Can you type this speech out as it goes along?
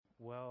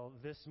Well,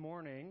 this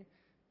morning,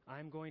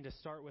 I'm going to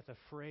start with a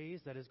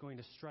phrase that is going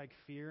to strike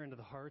fear into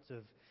the hearts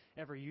of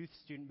every youth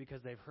student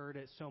because they've heard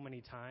it so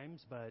many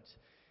times, but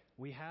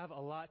we have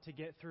a lot to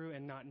get through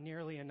and not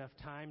nearly enough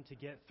time to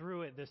get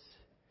through it this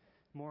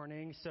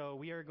morning, so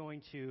we are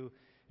going to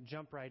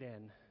jump right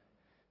in.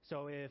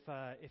 So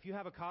if you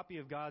have a copy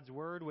of God's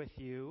Word with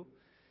you,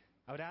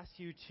 I would ask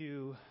you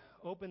to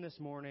open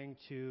this morning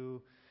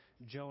to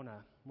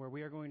Jonah, where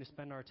we are going to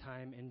spend our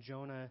time in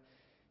Jonah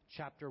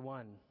chapter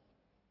 1.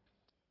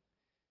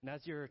 And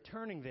as you're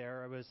turning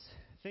there, I was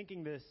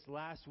thinking this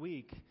last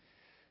week.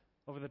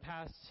 Over the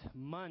past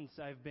months,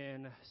 I've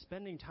been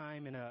spending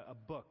time in a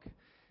book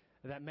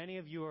that many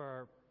of you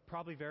are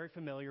probably very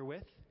familiar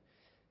with.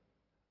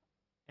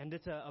 And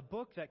it's a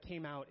book that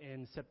came out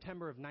in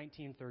September of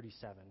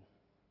 1937.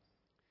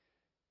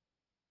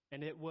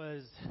 And it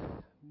was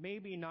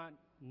maybe not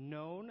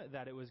known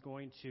that it was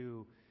going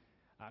to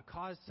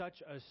cause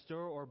such a stir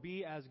or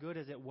be as good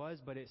as it was,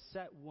 but it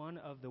set one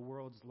of the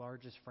world's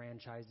largest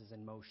franchises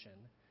in motion.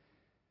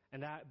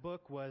 And that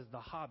book was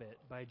The Hobbit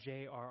by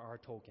J.R.R.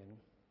 Tolkien.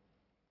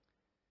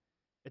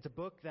 It's a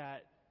book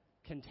that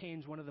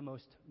contains one of the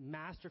most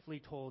masterfully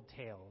told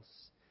tales,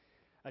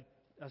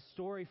 a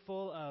story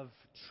full of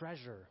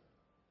treasure,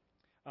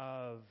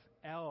 of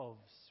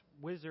elves,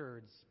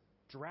 wizards,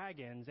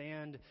 dragons,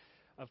 and,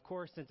 of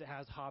course, since it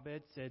has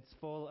hobbits, it's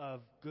full of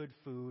good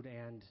food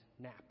and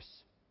naps.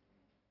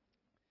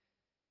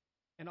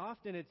 And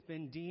often it's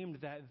been deemed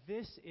that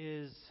this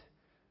is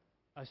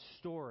a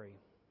story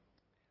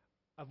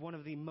of one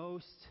of the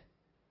most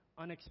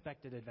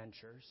unexpected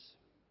adventures.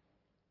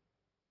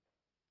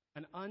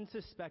 An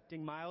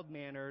unsuspecting,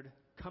 mild-mannered,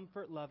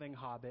 comfort-loving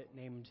hobbit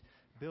named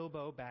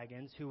Bilbo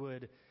Baggins, who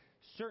would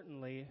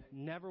certainly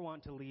never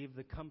want to leave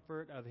the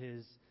comfort of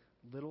his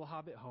little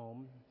hobbit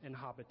home in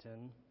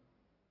Hobbiton.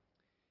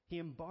 He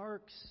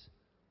embarks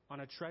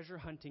on a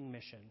treasure-hunting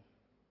mission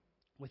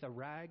with a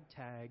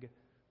ragtag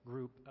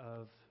group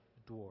of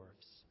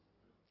dwarves.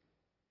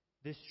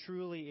 This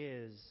truly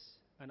is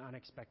an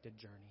unexpected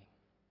journey.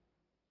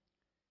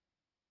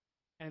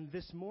 And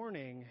this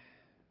morning,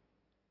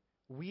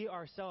 we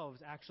ourselves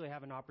actually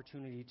have an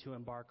opportunity to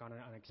embark on an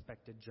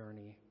unexpected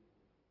journey.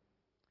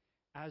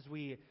 As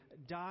we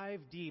dive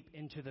deep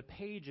into the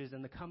pages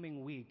in the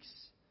coming weeks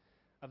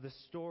of the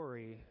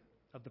story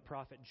of the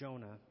prophet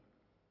Jonah,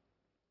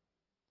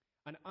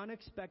 an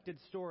unexpected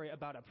story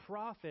about a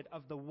prophet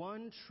of the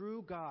one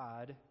true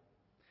God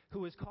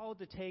who is called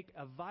to take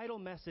a vital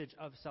message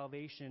of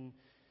salvation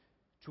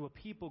to a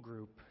people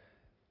group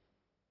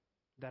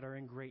that are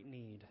in great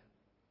need.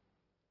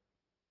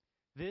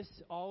 This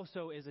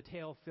also is a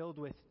tale filled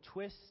with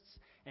twists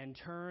and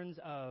turns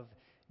of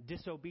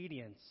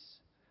disobedience,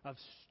 of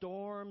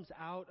storms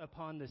out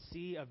upon the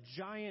sea, of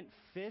giant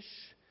fish,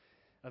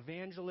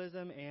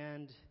 evangelism,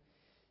 and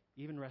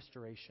even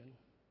restoration.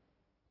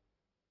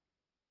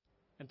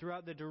 And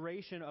throughout the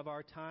duration of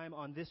our time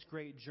on this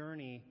great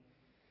journey,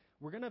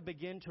 we're going to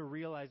begin to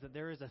realize that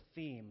there is a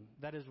theme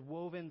that is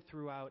woven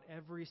throughout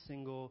every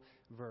single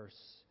verse,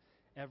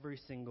 every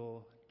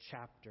single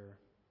chapter.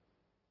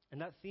 And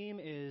that theme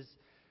is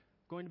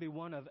going to be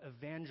one of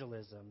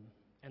evangelism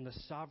and the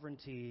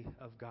sovereignty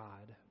of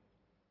God.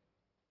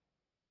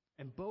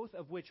 And both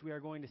of which we are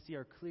going to see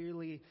are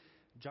clearly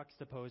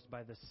juxtaposed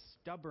by the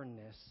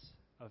stubbornness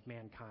of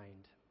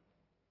mankind.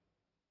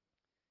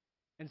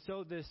 And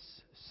so this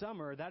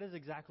summer, that is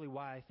exactly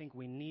why I think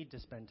we need to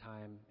spend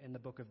time in the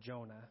book of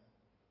Jonah.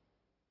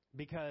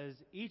 Because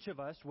each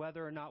of us,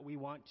 whether or not we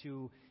want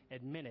to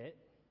admit it,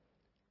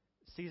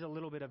 sees a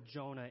little bit of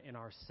Jonah in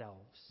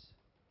ourselves.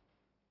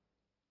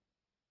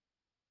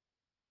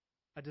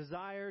 A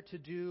desire to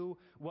do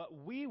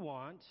what we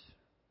want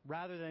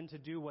rather than to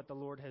do what the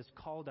Lord has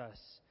called us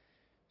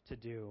to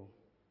do.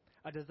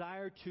 A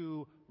desire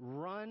to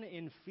run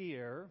in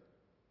fear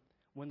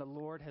when the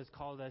Lord has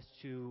called us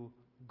to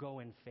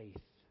go in faith.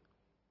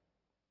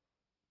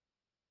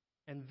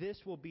 And this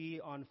will be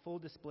on full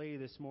display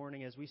this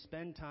morning as we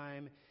spend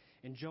time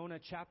in Jonah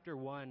chapter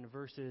 1,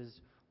 verses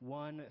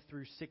 1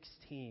 through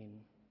 16.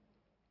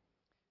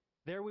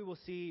 There we will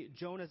see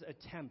Jonah's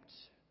attempt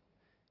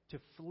to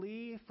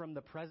flee from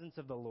the presence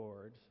of the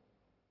Lord.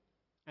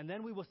 And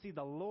then we will see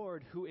the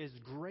Lord who is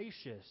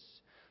gracious,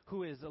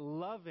 who is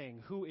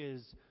loving, who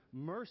is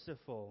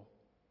merciful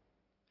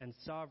and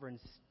sovereign,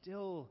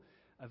 still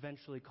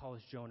eventually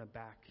calls Jonah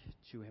back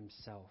to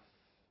himself.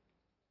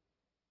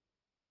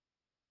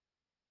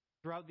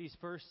 Throughout these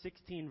first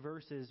 16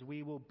 verses,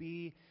 we will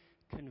be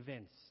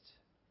convinced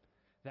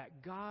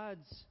that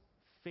God's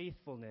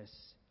faithfulness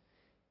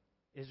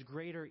is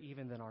greater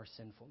even than our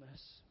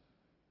sinfulness.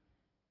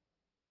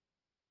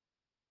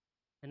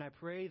 And I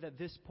pray that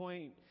this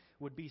point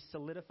would be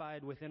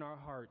solidified within our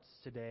hearts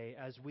today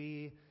as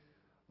we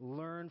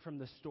learn from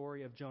the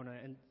story of Jonah,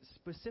 and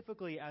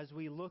specifically as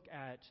we look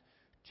at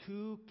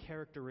two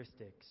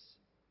characteristics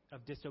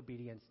of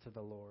disobedience to the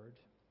Lord.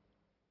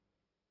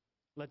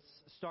 Let's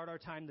start our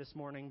time this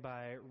morning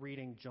by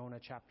reading Jonah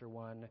chapter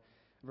 1,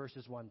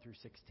 verses 1 through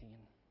 16.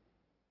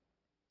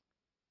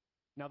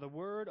 Now the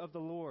word of the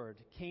Lord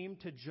came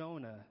to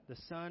Jonah, the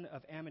son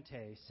of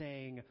Amittai,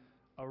 saying,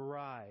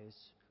 Arise,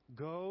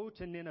 go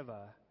to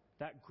Nineveh,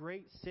 that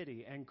great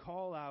city, and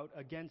call out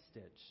against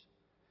it,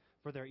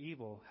 for their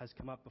evil has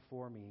come up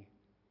before me.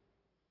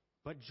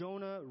 But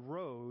Jonah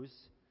rose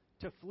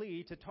to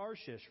flee to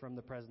Tarshish from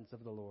the presence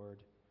of the Lord.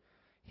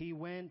 He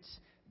went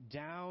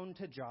down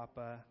to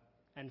Joppa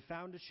and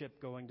found a ship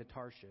going to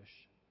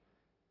Tarshish.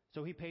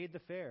 So he paid the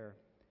fare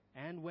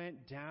and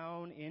went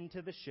down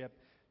into the ship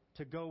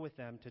to go with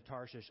them to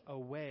Tarshish,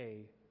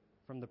 away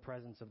from the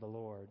presence of the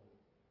Lord.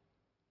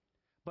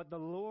 But the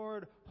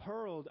Lord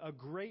hurled a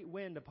great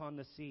wind upon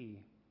the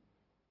sea,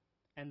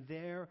 and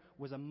there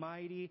was a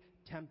mighty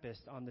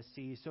tempest on the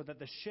sea, so that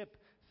the ship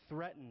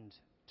threatened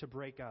to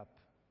break up.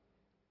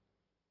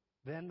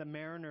 Then the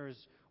mariners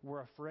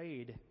were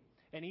afraid,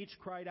 and each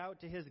cried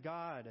out to his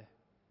God,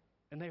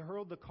 and they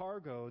hurled the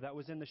cargo that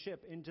was in the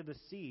ship into the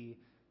sea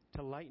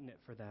to lighten it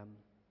for them.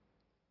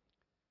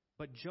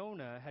 But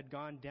Jonah had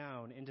gone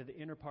down into the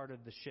inner part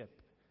of the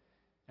ship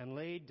and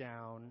laid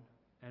down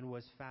and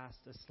was fast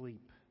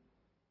asleep.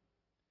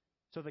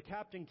 So the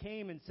captain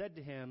came and said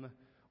to him,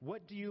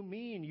 What do you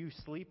mean, you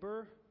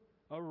sleeper?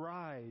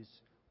 Arise,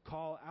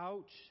 call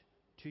out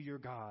to your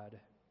God.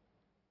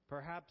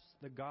 Perhaps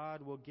the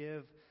God will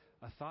give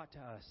a thought to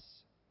us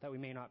that we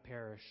may not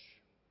perish.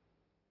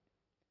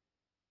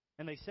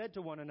 And they said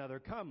to one another,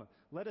 Come,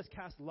 let us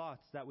cast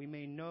lots that we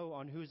may know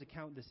on whose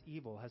account this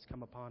evil has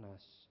come upon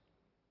us.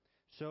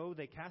 So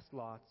they cast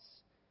lots,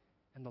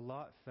 and the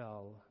lot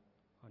fell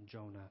on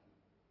Jonah.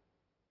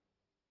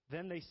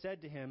 Then they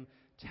said to him,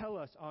 Tell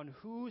us on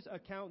whose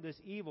account this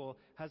evil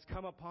has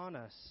come upon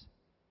us.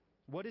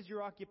 What is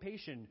your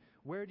occupation?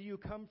 Where do you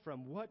come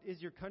from? What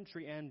is your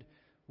country, and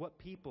what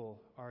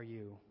people are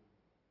you?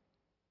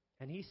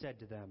 And he said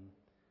to them,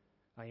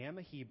 I am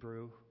a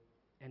Hebrew,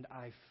 and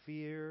I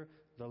fear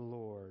the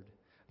Lord,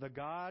 the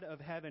God of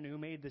heaven, who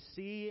made the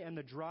sea and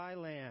the dry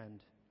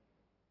land.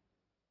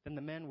 Then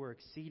the men were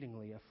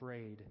exceedingly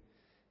afraid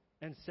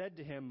and said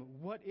to him,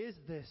 What is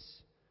this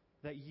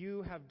that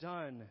you have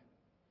done?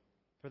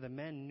 For the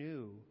men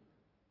knew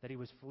that he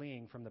was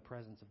fleeing from the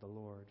presence of the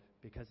Lord,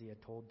 because he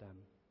had told them.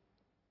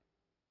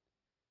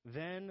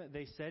 Then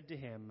they said to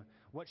him,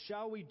 What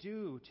shall we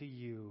do to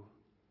you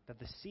that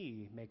the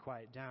sea may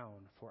quiet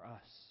down for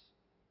us?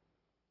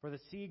 For the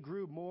sea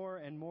grew more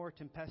and more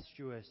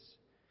tempestuous.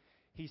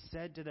 He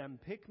said to them,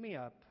 Pick me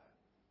up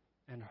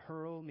and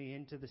hurl me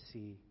into the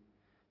sea.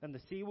 Then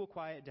the sea will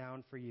quiet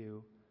down for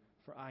you,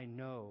 for I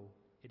know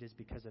it is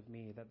because of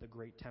me that the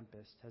great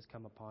tempest has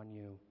come upon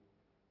you.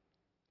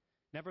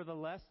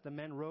 Nevertheless, the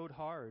men rowed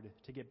hard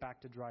to get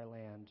back to dry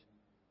land,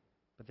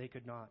 but they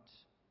could not.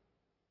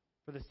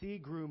 For the sea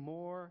grew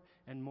more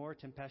and more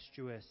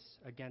tempestuous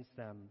against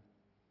them.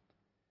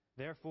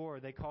 Therefore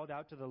they called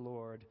out to the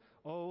Lord,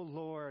 O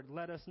Lord,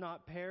 let us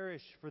not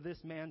perish for this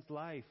man's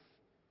life,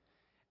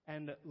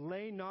 and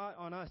lay not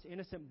on us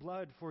innocent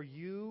blood, for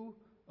you,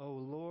 O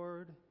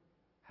Lord,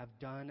 have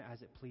done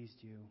as it pleased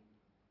you.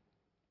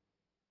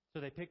 So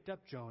they picked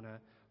up Jonah,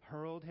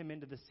 hurled him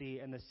into the sea,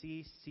 and the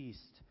sea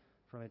ceased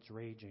from its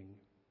raging.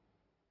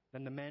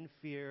 Then the men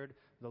feared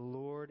the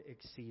Lord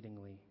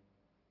exceedingly,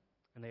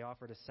 and they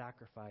offered a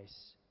sacrifice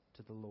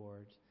to the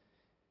Lord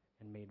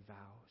and made vows.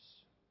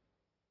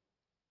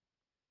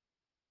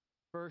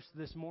 First,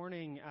 this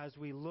morning, as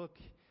we look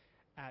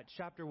at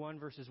chapter 1,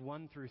 verses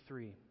 1 through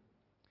 3,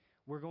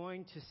 we're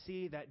going to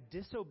see that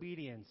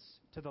disobedience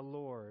to the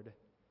Lord,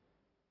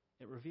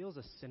 it reveals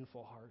a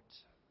sinful heart.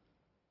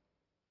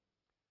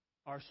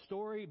 Our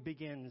story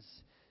begins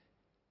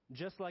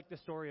just like the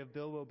story of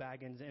Bilbo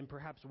Baggins in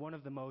perhaps one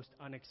of the most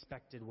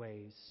unexpected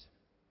ways,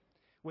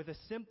 with a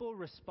simple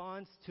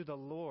response to the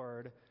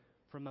Lord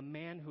from a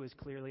man who is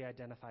clearly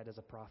identified as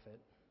a prophet.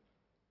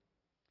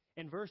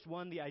 In verse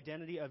 1, the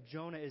identity of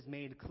Jonah is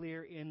made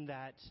clear in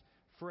that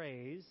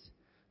phrase,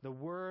 the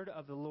word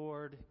of the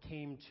Lord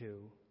came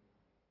to.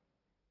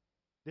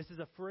 This is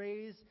a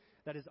phrase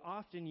that is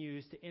often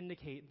used to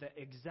indicate the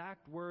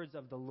exact words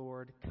of the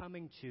Lord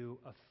coming to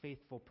a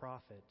faithful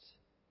prophet.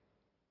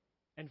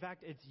 In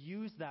fact, it's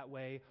used that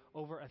way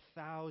over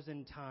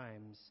 1,000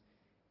 times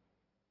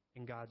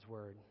in God's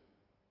word.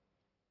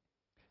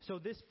 So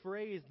this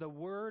phrase, the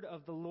word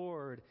of the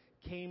Lord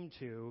came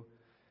to,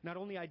 not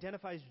only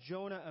identifies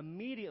Jonah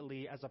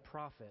immediately as a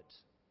prophet,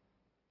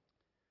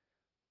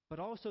 but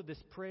also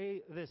this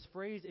phrase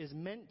is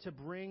meant to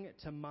bring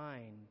to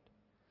mind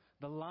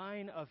the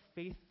line of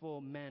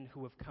faithful men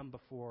who have come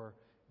before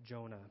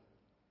Jonah.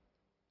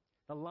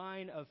 The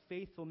line of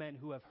faithful men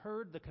who have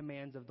heard the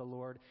commands of the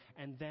Lord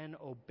and then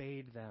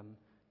obeyed them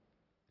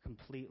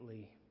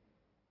completely.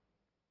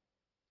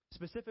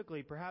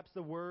 Specifically, perhaps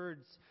the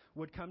words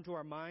would come to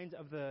our minds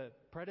of the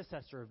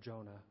predecessor of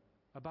Jonah,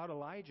 about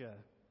Elijah.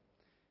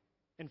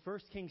 In 1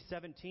 Kings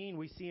 17,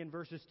 we see in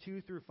verses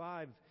 2 through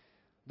 5,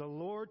 the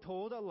Lord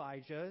told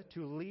Elijah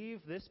to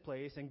leave this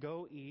place and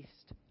go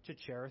east to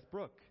Cherith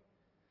Brook.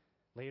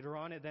 Later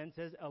on, it then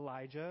says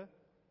Elijah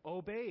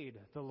obeyed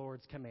the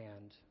Lord's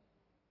command.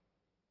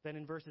 Then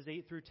in verses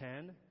 8 through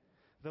 10,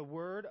 the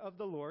word of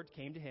the Lord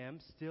came to him,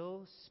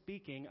 still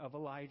speaking of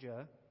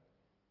Elijah,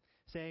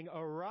 saying,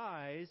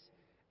 "Arise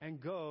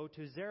and go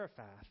to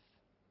Zarephath."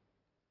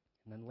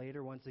 And then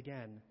later, once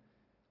again,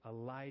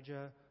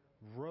 Elijah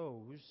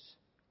rose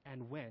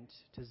and went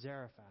to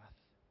Zarephath.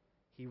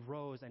 He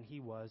rose and he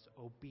was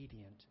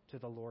obedient to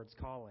the Lord's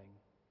calling.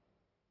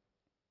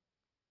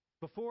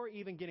 Before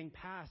even getting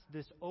past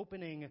this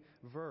opening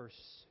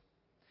verse,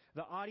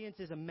 the audience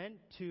is meant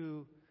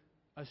to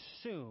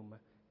assume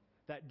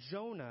that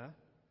Jonah,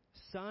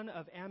 son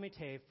of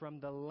Amittai from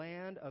the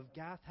land of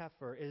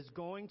Gath-hepher, is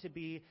going to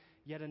be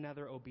yet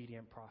another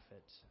obedient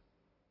prophet.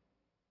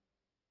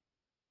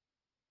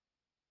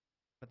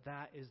 But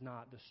that is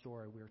not the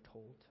story we're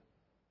told.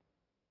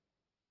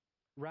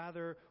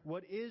 Rather,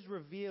 what is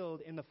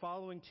revealed in the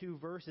following two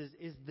verses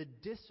is the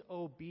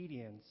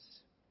disobedience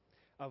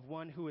of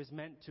one who is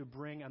meant to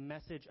bring a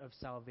message of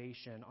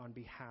salvation on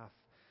behalf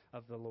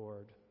of the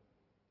Lord.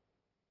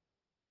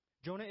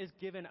 Jonah is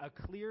given a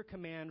clear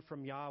command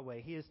from Yahweh.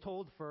 He is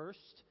told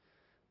first,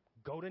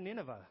 go to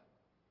Nineveh,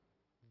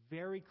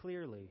 very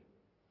clearly.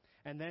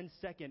 And then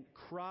second,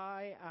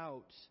 cry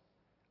out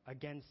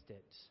against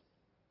it.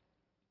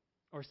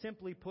 Or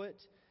simply put,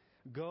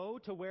 go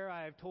to where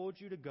I have told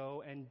you to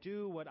go and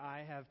do what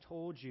I have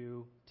told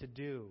you to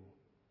do.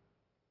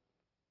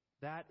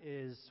 That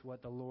is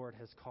what the Lord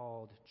has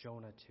called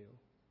Jonah to.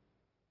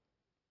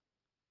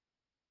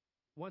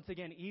 Once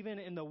again, even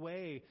in the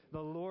way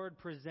the Lord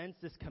presents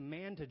this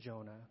command to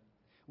Jonah,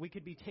 we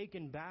could be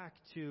taken back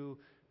to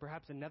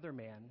perhaps another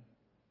man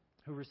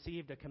who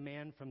received a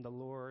command from the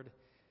Lord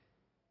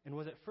and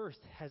was at first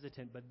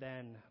hesitant but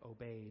then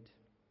obeyed.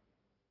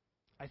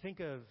 I think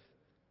of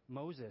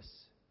Moses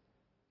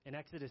in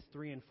Exodus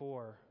 3 and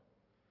 4,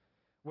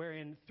 where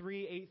in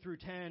 3:8 through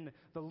 10,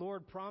 the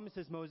Lord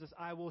promises Moses,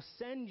 "I will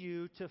send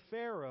you to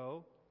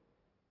Pharaoh,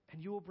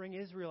 and you will bring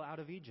Israel out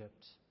of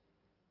Egypt."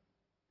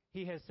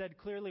 He has said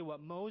clearly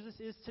what Moses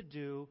is to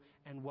do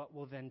and what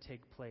will then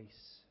take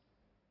place.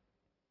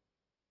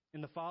 In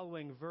the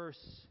following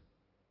verse,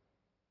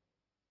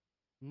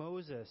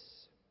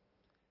 Moses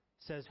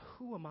says,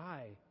 "Who am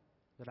I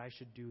that I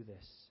should do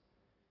this?"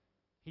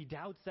 He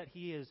doubts that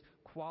he is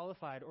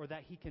qualified or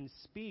that he can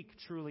speak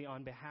truly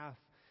on behalf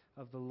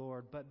of the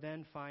Lord. But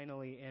then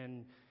finally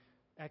in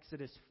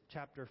Exodus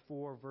chapter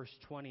 4, verse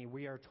 20,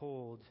 we are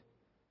told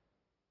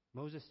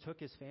Moses took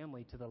his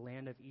family to the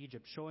land of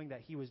Egypt, showing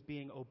that he was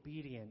being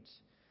obedient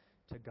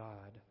to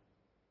God.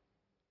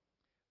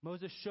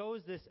 Moses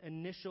shows this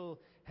initial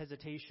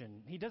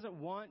hesitation. He doesn't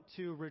want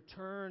to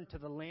return to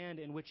the land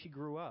in which he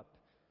grew up.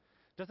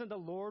 Doesn't the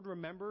Lord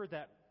remember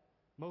that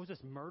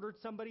Moses murdered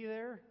somebody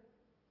there?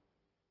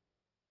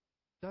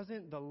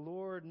 Doesn't the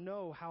Lord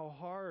know how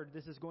hard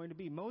this is going to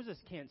be?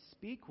 Moses can't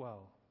speak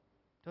well.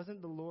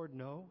 Doesn't the Lord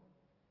know?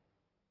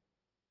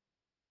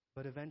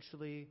 But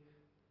eventually,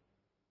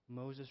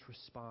 Moses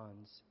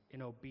responds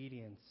in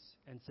obedience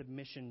and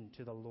submission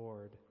to the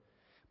Lord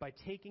by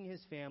taking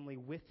his family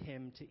with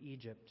him to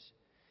Egypt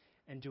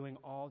and doing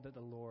all that the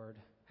Lord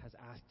has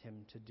asked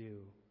him to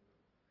do.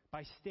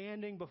 By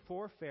standing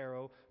before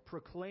Pharaoh,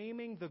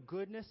 proclaiming the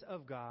goodness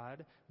of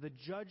God, the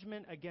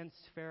judgment against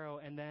Pharaoh,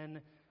 and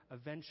then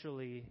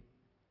eventually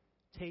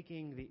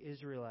taking the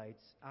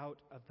Israelites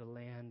out of the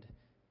land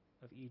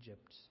of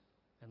Egypt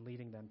and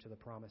leading them to the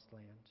promised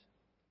land.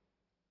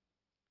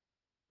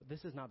 But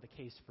this is not the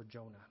case for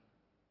Jonah.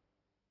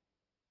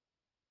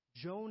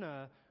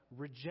 Jonah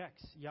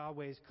rejects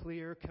Yahweh's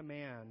clear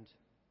command.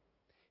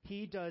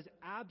 He does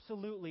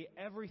absolutely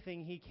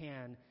everything he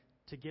can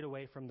to get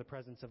away from the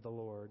presence of the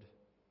Lord.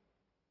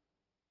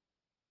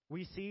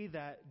 We see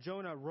that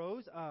Jonah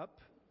rose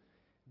up,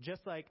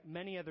 just like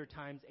many other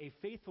times a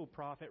faithful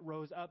prophet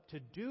rose up to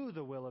do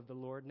the will of the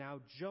Lord.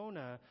 Now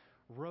Jonah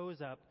rose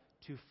up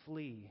to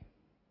flee.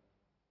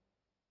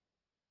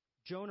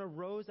 Jonah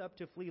rose up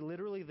to flee.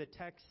 Literally, the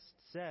text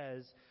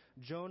says,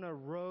 Jonah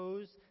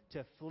rose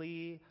to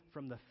flee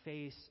from the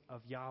face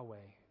of Yahweh.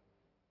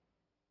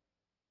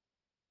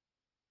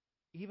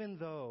 Even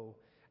though,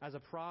 as a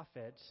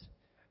prophet,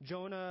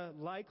 Jonah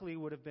likely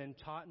would have been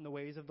taught in the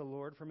ways of the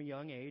Lord from a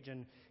young age,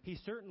 and he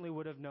certainly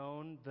would have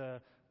known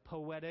the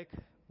poetic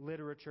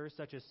literature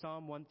such as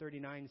Psalm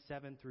 139,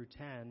 7 through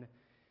 10,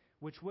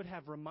 which would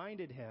have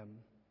reminded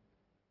him,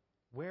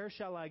 "Where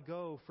shall I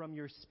go from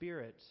your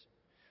spirit?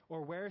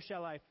 Or where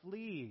shall I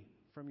flee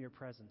from your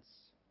presence?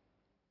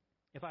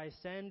 If I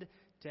ascend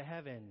to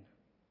heaven,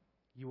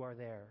 you are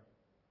there.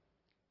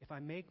 If I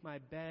make my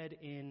bed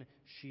in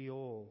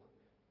Sheol,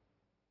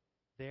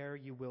 there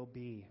you will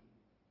be.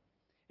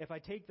 If I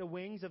take the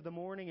wings of the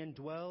morning and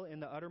dwell in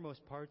the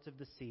uttermost parts of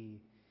the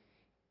sea,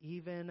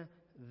 even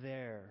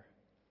there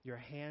your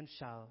hand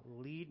shall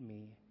lead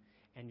me,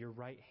 and your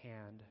right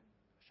hand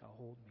shall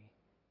hold me."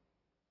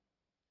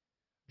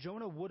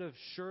 Jonah would have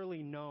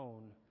surely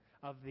known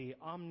of the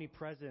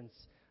omnipresence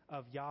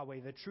of Yahweh,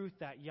 the truth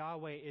that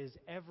Yahweh is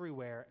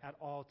everywhere at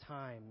all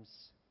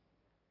times.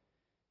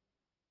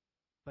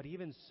 But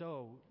even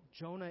so,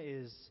 Jonah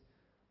is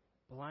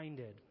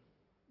blinded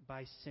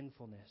by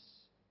sinfulness.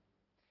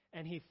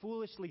 And he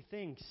foolishly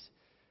thinks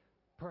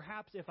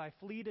Perhaps if I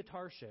flee to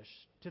Tarshish,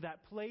 to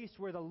that place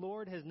where the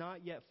Lord has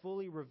not yet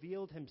fully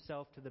revealed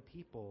himself to the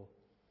people,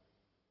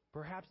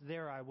 perhaps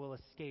there I will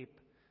escape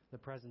the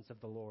presence of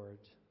the Lord.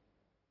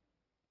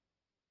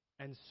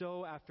 And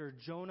so after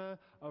Jonah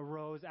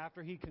arose,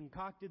 after he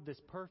concocted this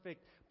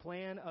perfect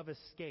plan of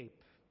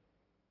escape,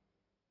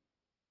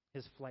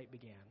 his flight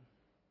began.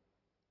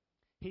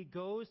 He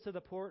goes to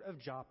the port of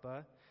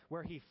Joppa,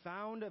 where he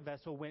found a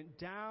vessel, went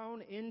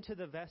down into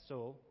the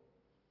vessel,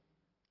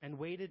 and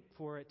waited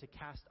for it to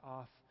cast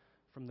off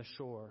from the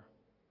shore.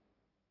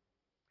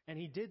 And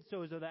he did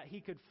so that he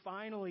could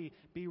finally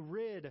be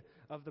rid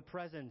of the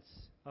presence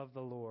of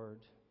the Lord.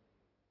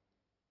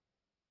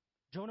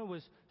 Jonah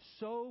was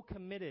so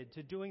committed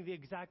to doing the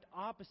exact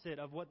opposite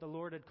of what the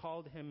Lord had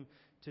called him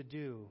to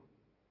do.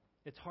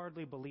 It's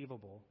hardly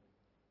believable.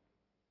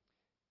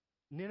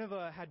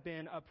 Nineveh had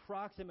been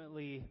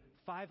approximately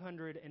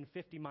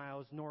 550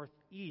 miles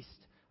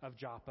northeast of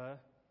Joppa,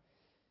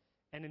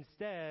 and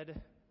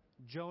instead,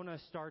 Jonah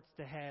starts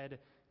to head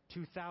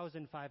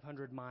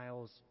 2,500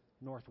 miles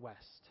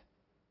northwest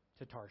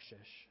to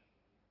Tarshish.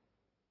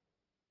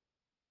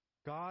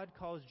 God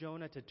calls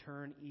Jonah to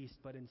turn east,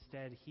 but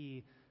instead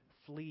he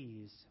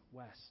flees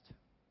west.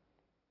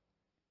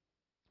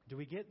 Do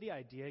we get the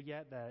idea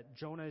yet that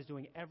Jonah is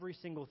doing every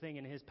single thing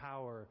in his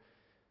power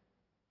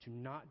to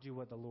not do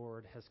what the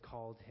Lord has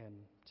called him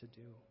to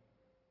do?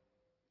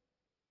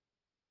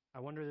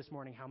 I wonder this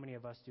morning how many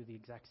of us do the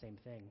exact same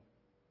thing.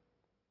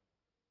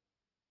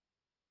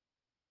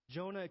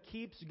 Jonah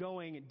keeps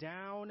going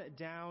down,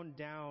 down,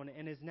 down,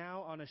 and is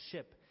now on a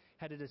ship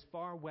headed as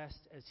far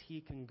west as he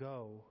can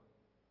go.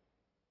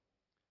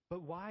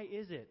 But why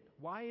is it?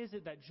 Why is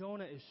it that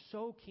Jonah is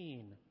so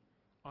keen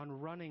on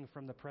running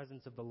from the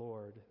presence of the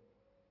Lord?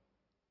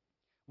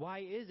 Why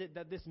is it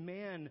that this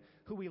man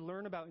who we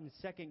learn about in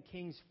 2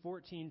 Kings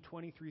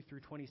 14:23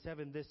 through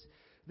 27,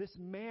 this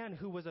man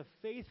who was a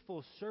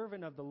faithful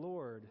servant of the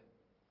Lord,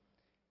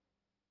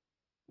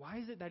 why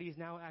is it that he's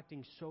now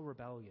acting so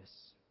rebellious?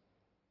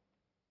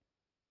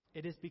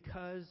 It is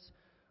because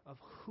of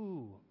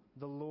who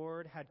the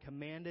Lord had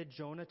commanded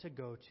Jonah to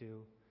go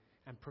to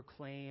and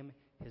proclaim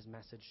his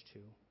message to.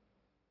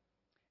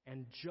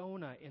 And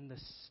Jonah, in the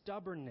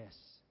stubbornness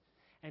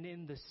and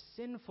in the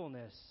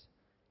sinfulness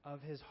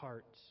of his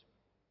heart,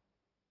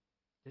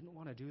 didn't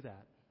want to do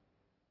that.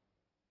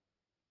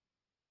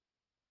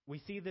 We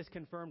see this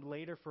confirmed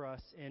later for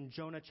us in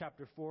Jonah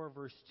chapter 4,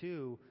 verse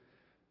 2,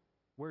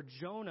 where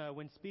Jonah,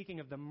 when speaking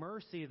of the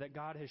mercy that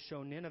God has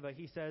shown Nineveh,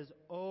 he says,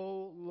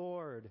 "O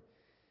Lord,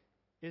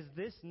 is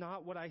this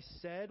not what I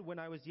said when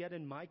I was yet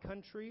in my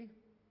country?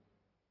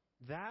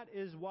 That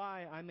is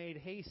why I made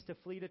haste to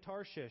flee to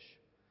Tarshish,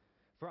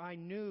 for I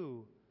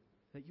knew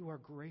that you are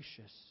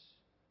gracious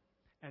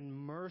and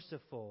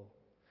merciful,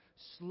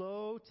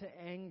 slow to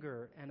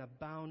anger and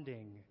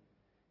abounding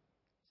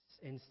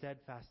in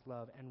steadfast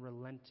love and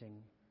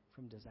relenting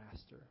from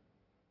disaster."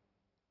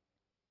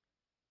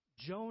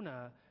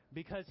 Jonah,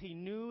 because he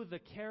knew the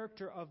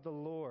character of the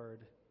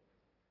Lord,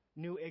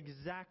 knew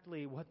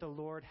exactly what the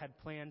Lord had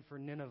planned for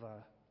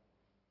Nineveh.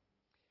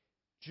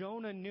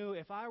 Jonah knew,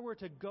 if I were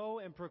to go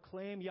and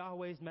proclaim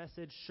Yahweh's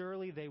message,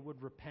 surely they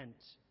would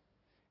repent,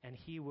 and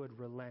he would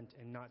relent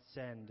and not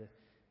send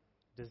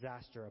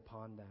disaster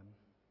upon them.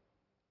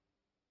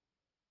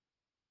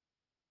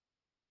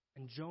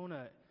 And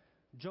Jonah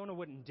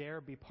wouldn't dare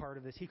be part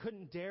of this. He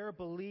couldn't dare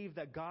believe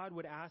that God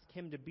would ask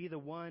him to be the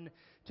one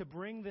to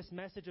bring this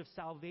message of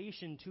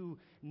salvation to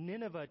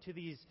Nineveh, to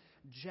these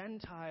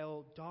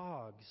Gentile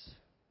dogs.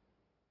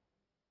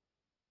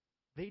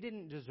 They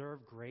didn't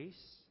deserve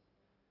grace.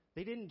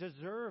 They didn't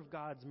deserve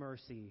God's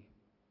mercy.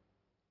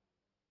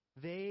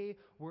 They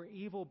were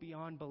evil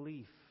beyond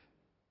belief.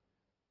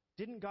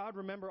 Didn't God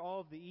remember all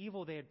of the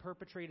evil they had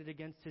perpetrated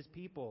against his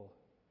people?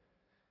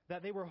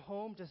 That they were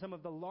home to some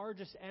of the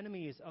largest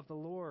enemies of the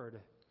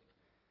Lord.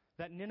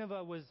 That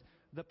Nineveh was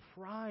the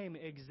prime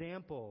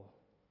example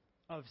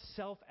of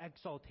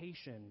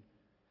self-exaltation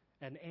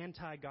and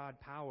anti-God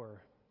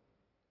power.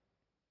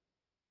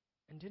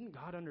 And didn't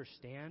God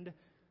understand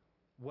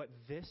what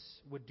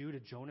this would do to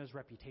Jonah's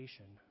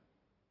reputation?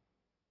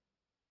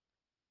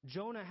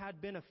 Jonah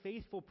had been a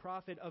faithful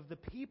prophet of the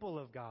people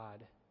of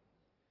God.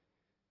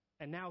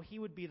 And now he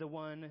would be the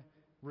one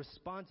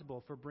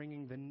responsible for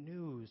bringing the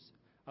news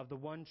of the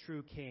one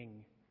true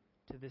king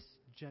to this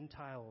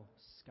Gentile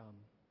scum.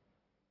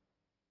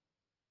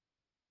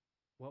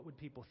 What would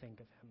people think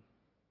of him?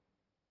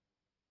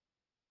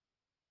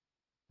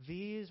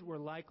 These were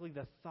likely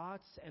the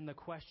thoughts and the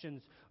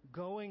questions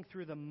going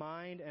through the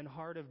mind and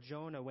heart of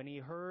Jonah when he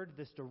heard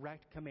this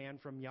direct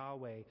command from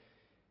Yahweh,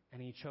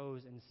 and he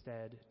chose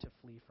instead to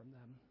flee from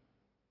them.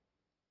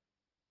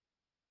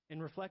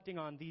 In reflecting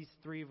on these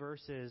three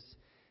verses,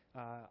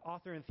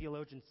 author and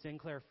theologian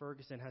Sinclair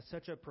Ferguson has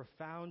such a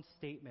profound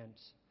statement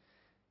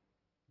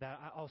that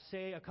I'll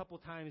say a couple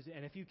times,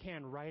 and if you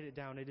can, write it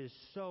down. It is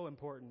so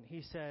important.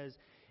 He says,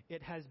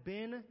 "It has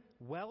been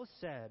well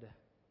said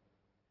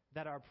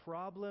that our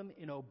problem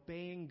in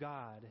obeying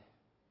God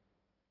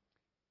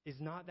is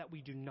not that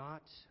we do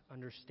not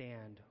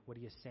understand what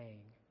he is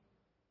saying,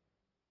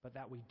 but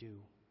that we do.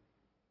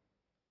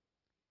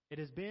 It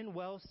has been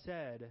well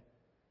said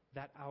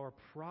that our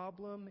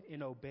problem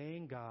in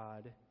obeying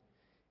God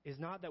is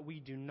not that we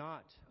do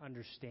not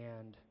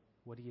understand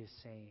what he is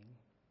saying,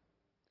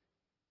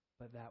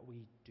 but that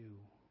we do.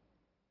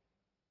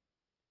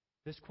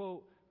 This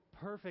quote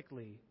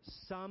perfectly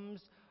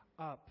sums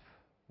up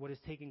what is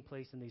taking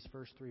place in these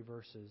first 3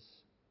 verses.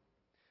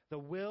 The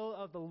will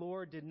of the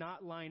Lord did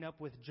not line up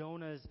with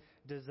Jonah's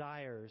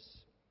desires.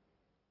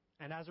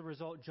 And as a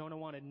result, Jonah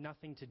wanted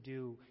nothing to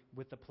do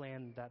with the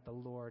plan that the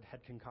Lord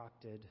had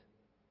concocted.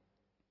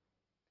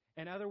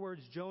 In other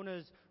words,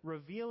 Jonah's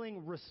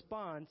revealing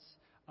response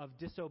of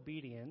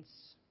disobedience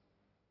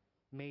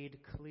made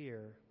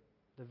clear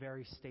the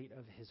very state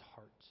of his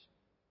heart.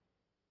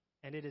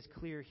 And it is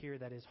clear here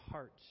that his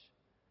heart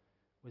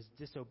was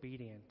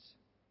disobedient,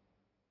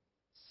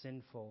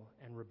 sinful,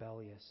 and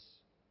rebellious.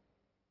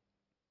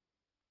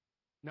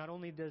 Not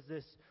only does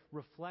this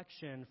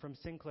reflection from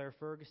Sinclair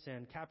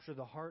Ferguson capture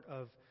the heart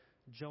of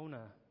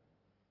Jonah,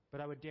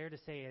 but I would dare to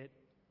say it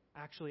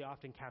actually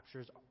often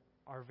captures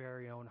our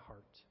very own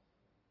heart.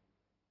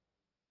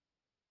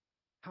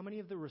 How many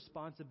of the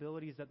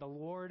responsibilities that the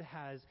Lord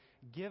has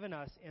given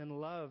us in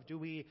love do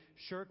we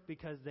shirk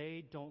because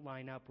they don't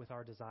line up with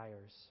our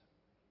desires?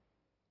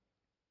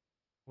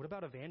 What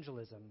about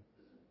evangelism?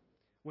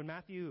 When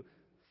Matthew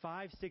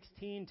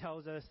 5:16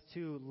 tells us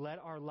to let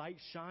our light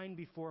shine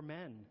before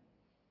men.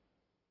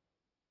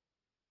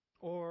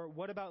 Or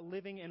what about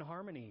living in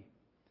harmony,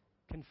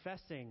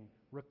 confessing,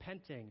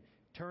 repenting,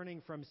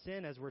 turning from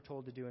sin, as we're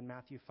told to do in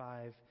Matthew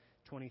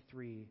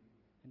 5:23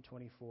 and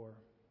 24?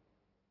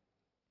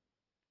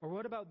 Or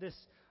what about this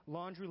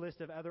laundry list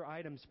of other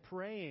items,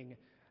 praying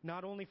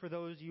not only for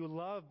those you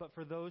love, but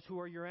for those who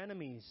are your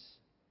enemies,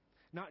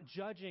 not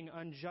judging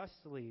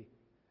unjustly,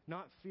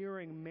 not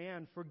fearing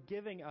man,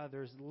 forgiving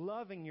others,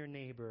 loving your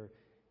neighbor,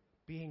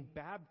 being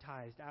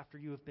baptized after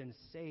you have been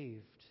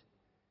saved,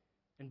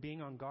 and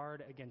being on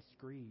guard against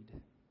greed?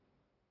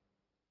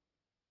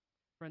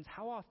 Friends,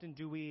 how often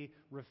do we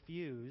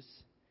refuse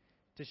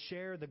to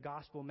share the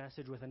gospel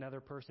message with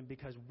another person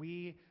because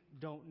we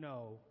don't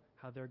know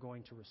how they're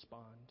going to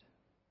respond?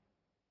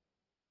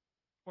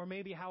 Or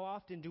maybe how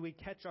often do we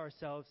catch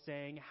ourselves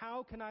saying,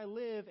 how can I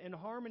live in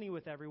harmony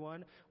with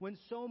everyone when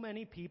so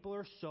many people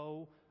are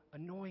so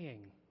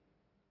annoying?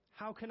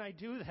 How can I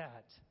do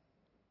that?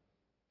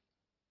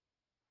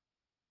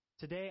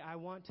 Today, I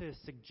want to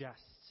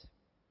suggest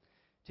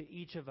to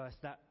each of us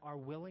that our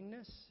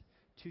willingness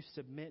to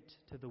submit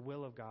to the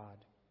will of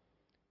God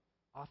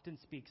often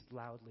speaks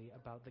loudly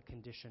about the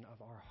condition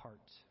of our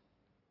heart.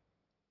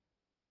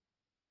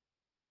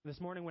 This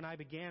morning when I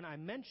began, I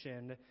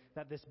mentioned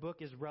that this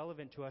book is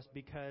relevant to us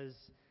because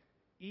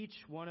each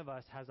one of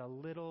us has a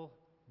little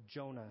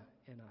Jonah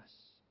in us.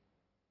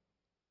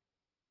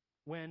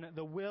 When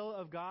the will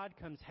of God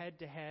comes head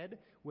to head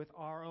with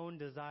our own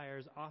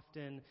desires,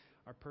 often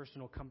our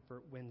personal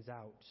comfort wins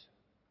out.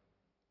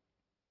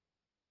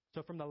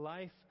 So from the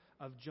life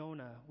of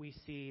Jonah, we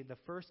see the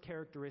first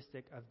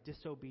characteristic of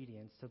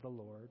disobedience to the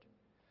Lord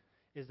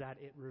is that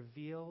it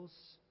reveals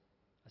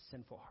a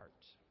sinful heart.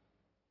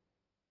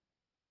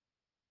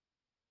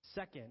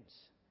 Second,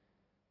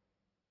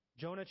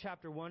 Jonah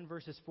chapter 1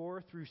 verses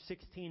 4 through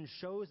 16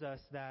 shows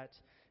us that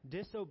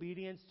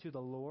disobedience to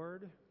the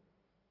Lord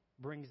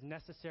brings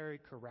necessary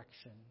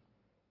correction.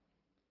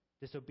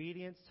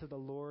 Disobedience to the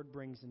Lord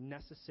brings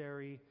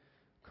necessary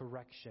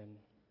correction.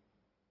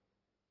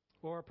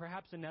 Or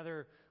perhaps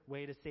another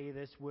way to say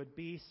this would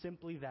be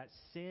simply that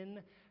sin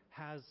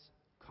has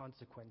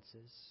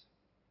consequences.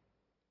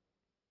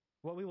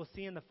 What we will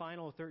see in the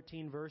final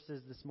 13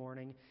 verses this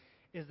morning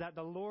is that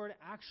the Lord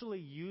actually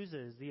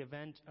uses the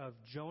event of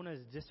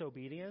Jonah's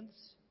disobedience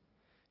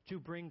to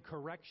bring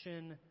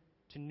correction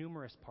to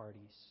numerous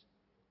parties.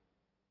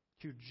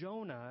 To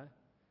Jonah,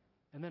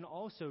 and then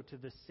also to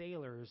the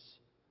sailors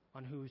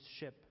on whose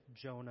ship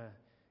Jonah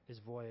is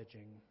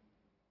voyaging.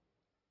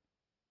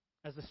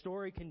 As the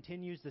story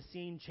continues, the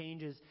scene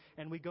changes,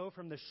 and we go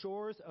from the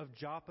shores of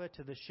Joppa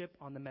to the ship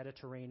on the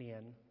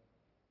Mediterranean.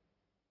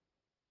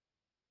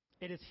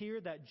 It is here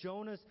that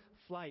Jonah's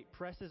flight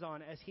presses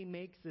on as he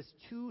makes this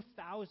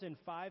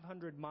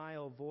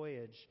 2,500-mile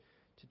voyage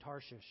to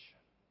Tarshish.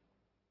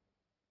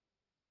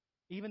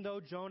 Even though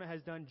Jonah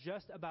has done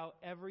just about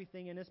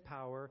everything in his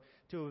power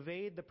to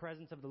evade the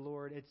presence of the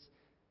Lord, it's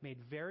made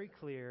very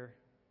clear,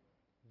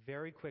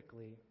 very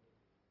quickly,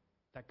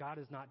 that God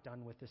is not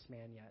done with this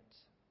man yet.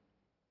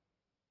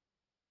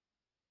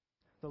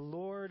 The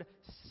Lord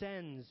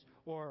sends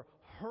or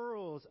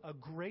hurls a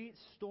great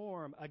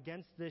storm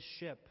against this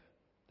ship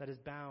that is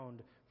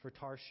bound for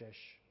Tarshish.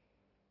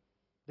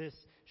 This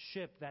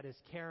ship that is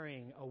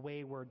carrying a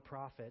wayward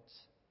prophet.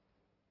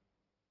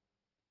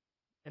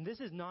 And this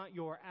is not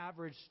your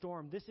average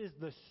storm. This is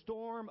the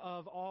storm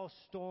of all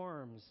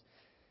storms.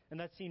 And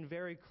that's seen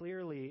very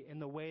clearly in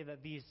the way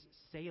that these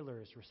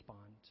sailors respond.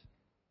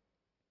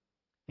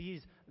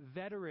 These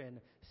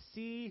veteran,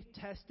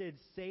 sea-tested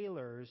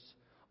sailors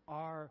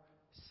are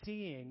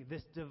seeing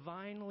this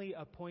divinely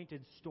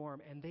appointed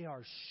storm, and they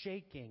are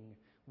shaking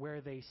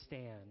where they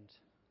stand.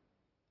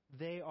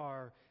 They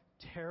are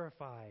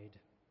terrified.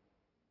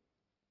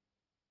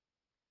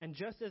 And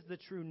just as the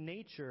true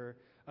nature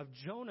of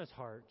Jonah's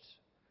heart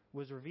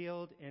was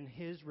revealed in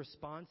his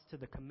response to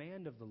the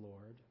command of the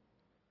Lord,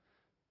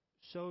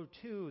 so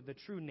too the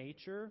true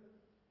nature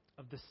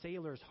of the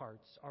sailors'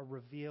 hearts are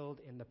revealed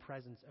in the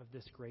presence of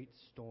this great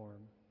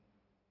storm.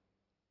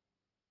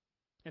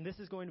 And this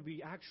is going to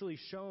be actually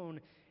shown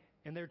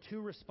in their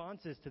two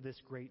responses to this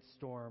great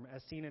storm,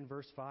 as seen in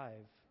verse 5.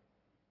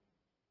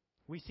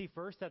 We see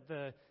first that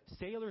the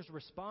sailors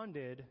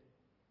responded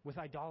with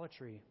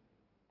idolatry.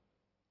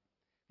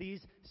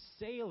 These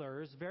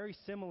sailors, very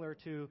similar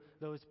to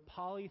those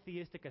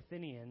polytheistic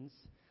Athenians,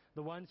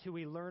 the ones who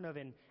we learn of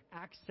in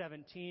Acts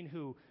 17,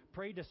 who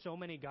prayed to so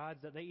many gods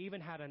that they even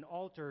had an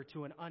altar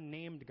to an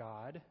unnamed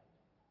god.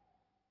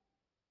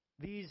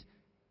 These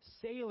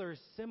sailors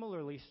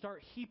similarly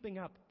start heaping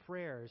up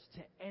prayers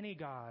to any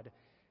god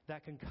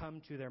that can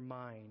come to their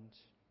mind.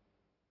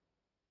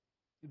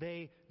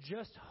 They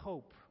just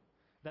hope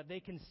that they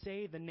can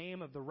say the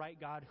name of the right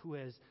God who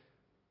has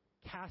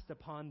cast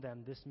upon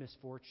them this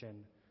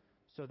misfortune,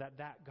 so that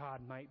that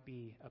God might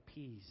be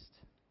appeased.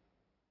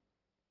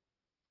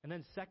 And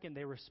then second,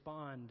 they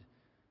respond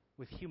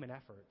with human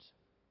effort.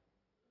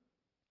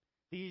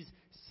 These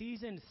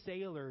seasoned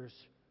sailors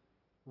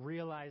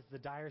realize the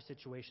dire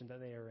situation that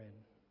they are in.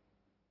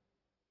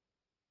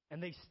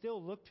 And they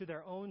still look to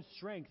their own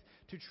strength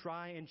to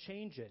try and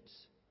change it.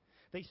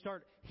 They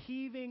start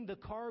heaving the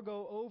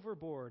cargo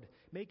overboard,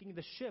 making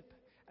the ship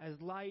as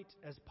light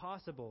as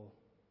possible.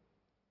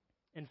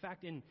 In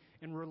fact, in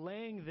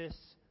relaying this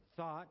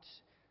thought,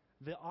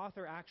 the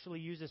author actually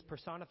uses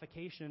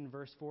personification in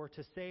verse 4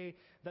 to say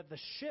that the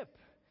ship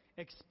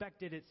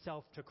expected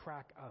itself to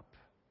crack up.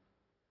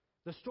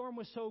 The storm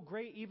was so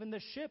great, even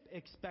the ship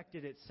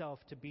expected itself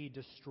to be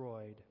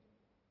destroyed.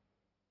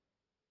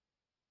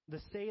 The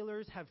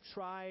sailors have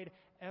tried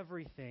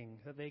everything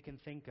that they can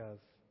think of.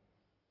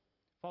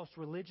 False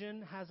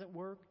religion hasn't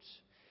worked.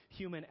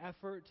 Human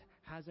effort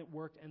hasn't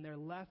worked. And they're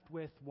left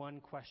with one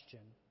question.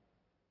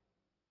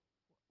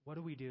 What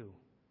do we do?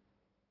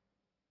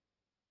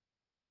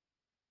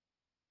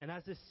 And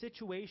as this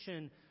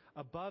situation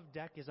above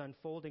deck is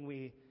unfolding,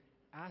 we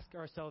ask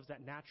ourselves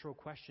that natural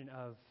question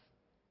of,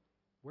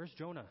 where's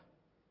Jonah?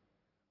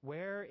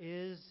 Where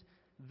is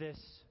this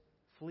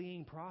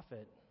fleeing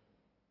prophet?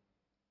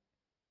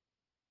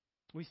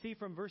 We see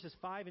from verses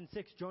 5 and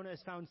 6, Jonah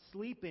is found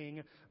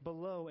sleeping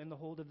below in the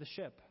hold of the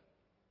ship.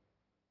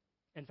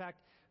 In fact,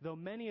 though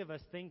many of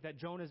us think that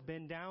Jonah's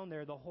been down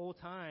there the whole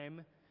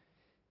time,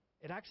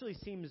 it actually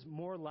seems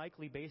more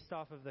likely, based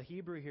off of the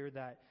Hebrew here,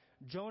 that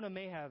Jonah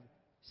may have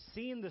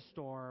seen the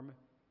storm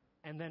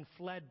and then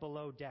fled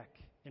below deck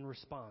in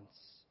response.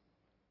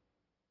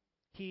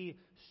 He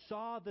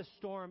saw the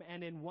storm,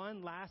 and in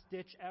one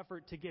last-ditch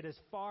effort to get as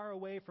far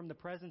away from the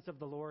presence of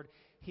the Lord,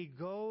 he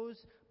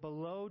goes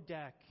below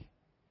deck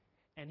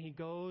and he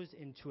goes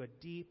into a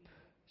deep,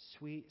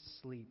 sweet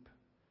sleep.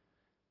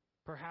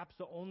 Perhaps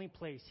the only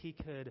place he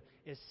could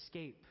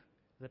escape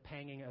the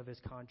panging of his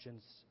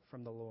conscience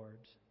from the Lord.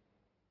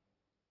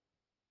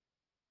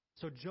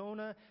 So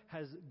Jonah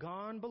has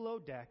gone below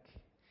deck.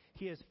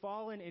 He has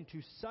fallen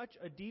into such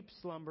a deep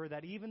slumber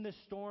that even the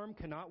storm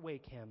cannot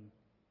wake him.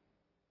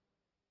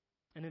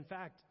 And in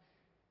fact,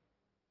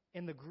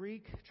 in the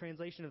Greek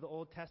translation of the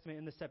Old Testament,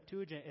 in the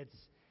Septuagint, it's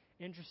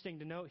interesting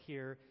to note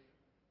here,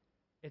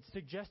 it's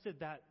suggested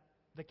that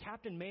the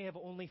captain may have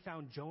only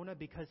found Jonah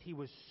because he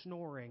was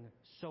snoring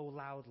so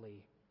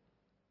loudly.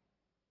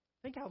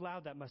 Think how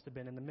loud that must have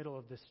been in the middle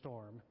of this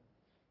storm.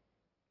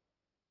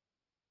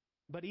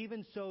 But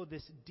even so,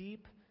 this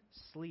deep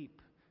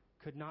sleep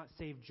could not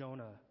save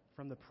Jonah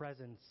from the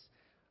presence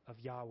of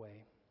Yahweh.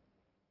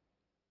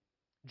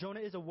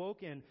 Jonah is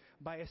awoken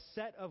by a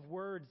set of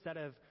words that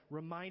have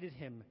reminded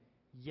him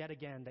yet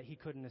again that he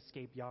couldn't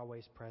escape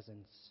Yahweh's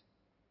presence.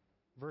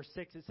 Verse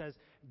 6, it says,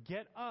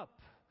 "Get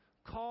up,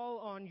 call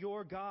on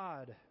your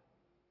God,"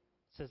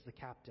 says the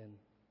captain.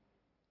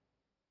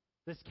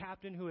 This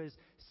captain who has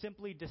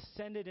simply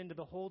descended into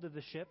the hold of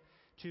the ship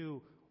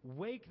to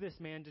wake this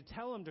man, to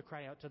tell him to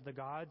cry out to the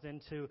gods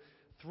and to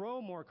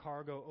throw more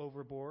cargo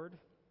overboard,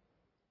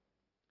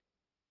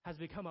 has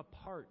become a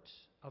part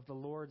of the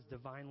Lord's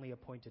divinely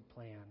appointed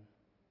plan.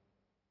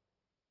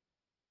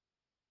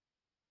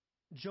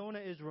 Jonah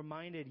is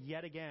reminded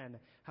yet again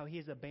how he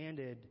has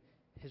abandoned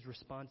his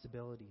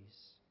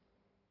responsibilities.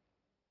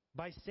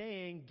 By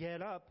saying,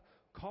 "Get up,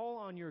 call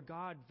on your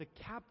God," the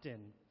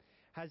captain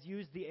has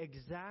used the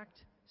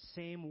exact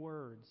same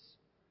words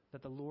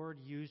that the Lord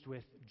used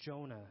with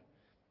Jonah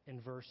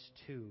in verse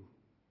 2.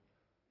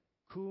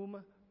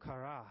 Kum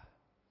kara,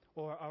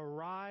 or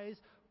arise,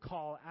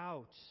 call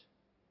out.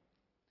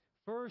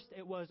 First,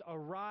 it was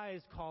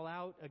arise, call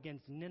out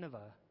against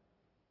Nineveh.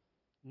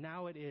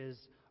 Now it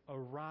is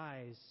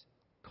arise,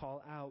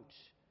 call out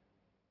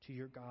to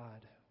your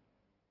God.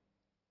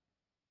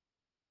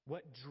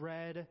 What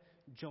dread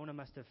Jonah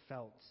must have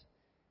felt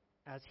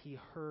as he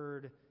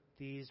heard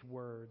these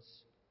words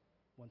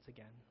once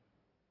again.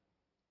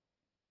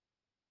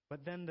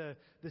 But then the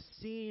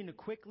scene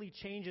quickly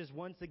changes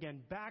once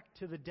again back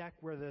to the deck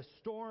where the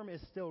storm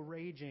is still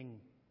raging.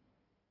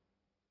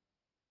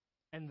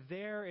 And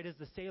there it is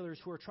the sailors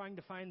who are trying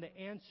to find the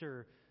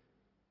answer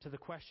to the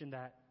question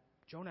that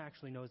Jonah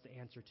actually knows the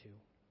answer to.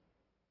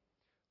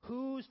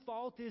 Whose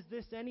fault is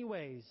this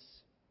anyways?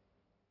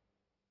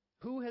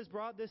 Who has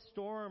brought this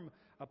storm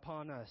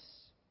upon us?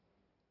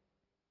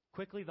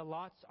 Quickly the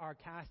lots are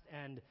cast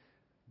and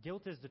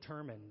guilt is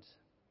determined.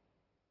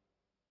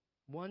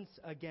 Once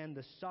again,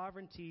 the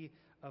sovereignty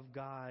of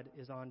God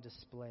is on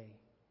display.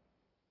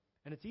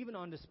 And it's even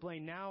on display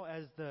now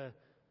as the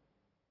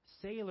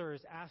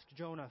sailors ask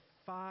Jonah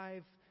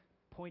 5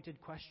 pointed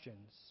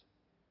questions.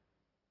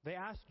 They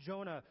ask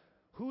Jonah,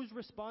 whose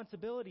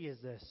responsibility is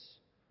this?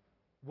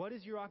 What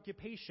is your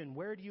occupation?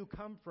 Where do you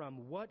come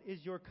from? What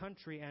is your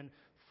country? And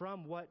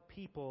from what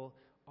people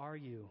are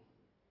you?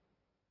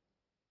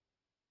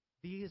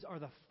 These are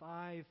the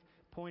 5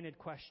 pointed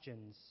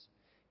questions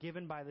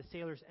given by the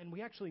sailors. And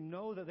we actually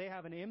know that they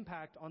have an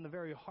impact on the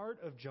very heart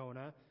of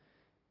Jonah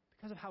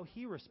because of how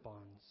he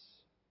responds.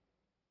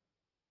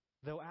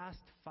 Though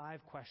asked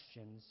 5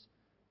 questions,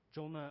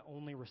 Jonah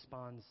only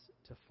responds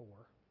to 4.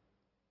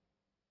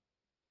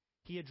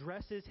 He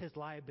addresses his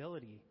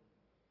liability.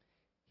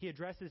 He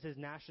addresses his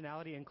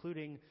nationality,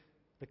 including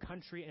the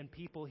country and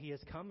people he has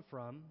come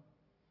from.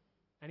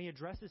 And he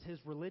addresses his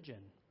religion.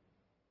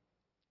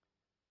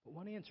 But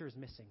one answer is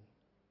missing.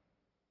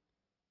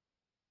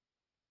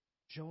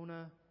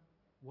 Jonah,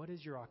 what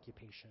is your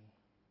occupation?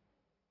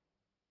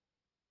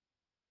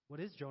 What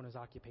is Jonah's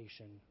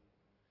occupation?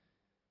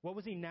 What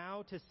was he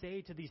now to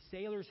say to these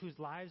sailors whose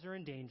lives are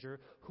in danger,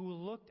 who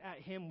looked at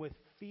him with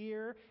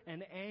fear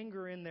and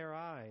anger in their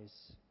eyes?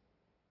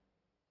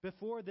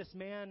 Before, this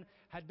man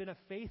had been a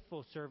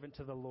faithful servant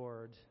to the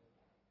Lord.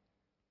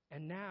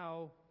 And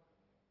now,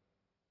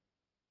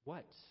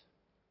 what?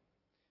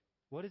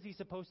 What is he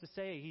supposed to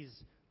say?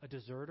 He's a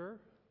deserter?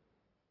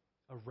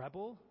 A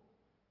rebel?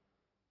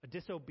 A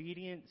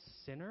disobedient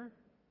sinner?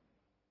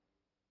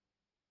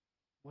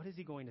 What is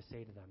he going to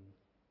say to them?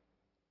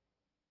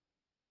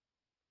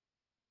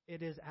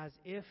 It is as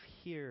if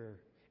here,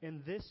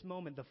 in this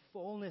moment, the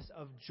fullness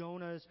of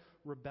Jonah's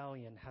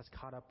rebellion has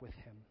caught up with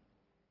him.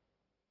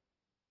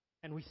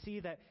 And we see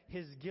that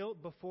his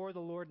guilt before the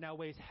Lord now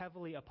weighs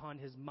heavily upon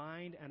his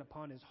mind and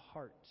upon his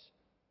heart.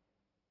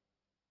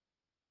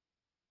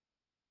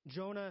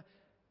 Jonah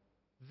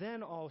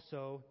then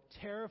also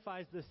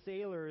terrifies the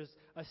sailors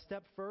a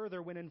step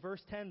further when in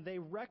verse 10 they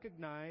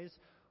recognize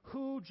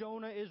who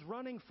Jonah is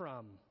running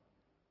from.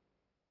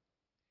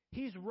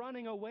 He's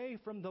running away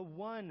from the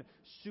one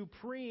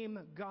supreme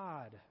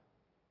God.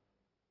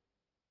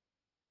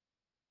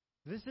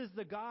 This is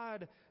the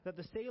God that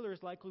the sailors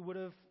likely would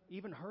have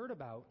even heard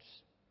about.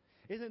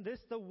 Isn't this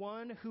the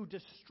one who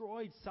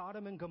destroyed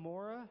Sodom and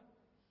Gomorrah?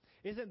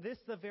 Isn't this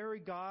the very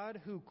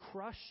God who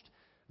crushed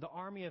the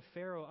army of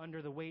Pharaoh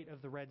under the weight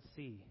of the Red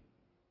Sea?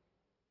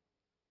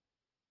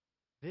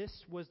 This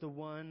was the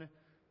one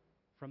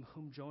from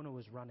whom Jonah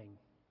was running.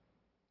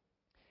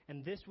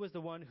 And this was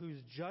the one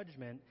whose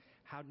judgment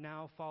had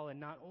now fallen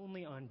not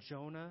only on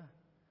Jonah,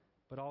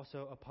 but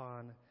also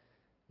upon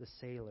the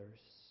sailors.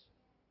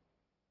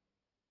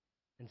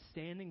 And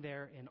standing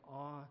there in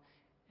awe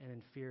and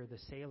in fear, the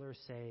sailors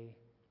say,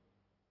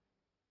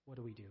 what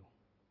do we do?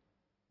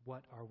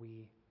 What are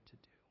we to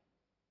do?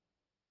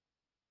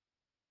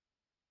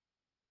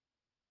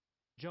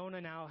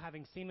 Jonah, now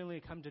having seemingly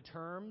come to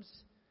terms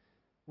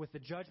with the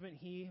judgment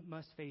he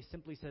must face,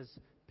 simply says,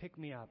 pick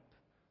me up,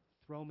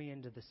 throw me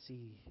into the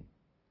sea.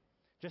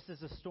 Just as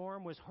the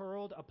storm was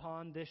hurled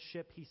upon this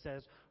ship, he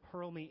says,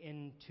 hurl me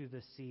into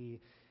the sea,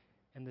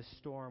 and the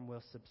storm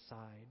will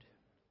subside.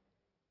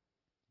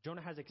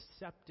 Jonah has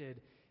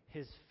accepted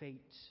his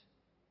fate,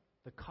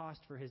 the cost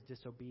for his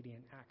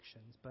disobedient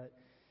actions, but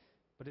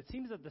it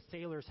seems that the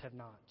sailors have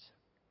not.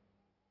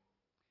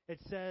 It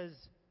says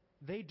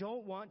they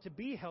don't want to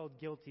be held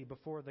guilty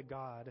before the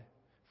God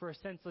for a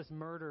senseless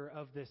murder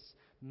of this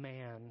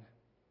man.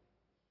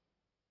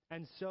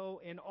 And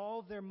so, in all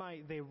of their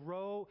might, they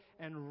row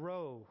and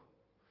row,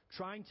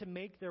 trying to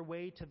make their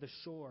way to the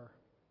shore.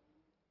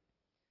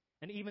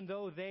 And even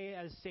though they,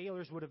 as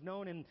sailors, would have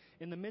known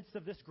in the midst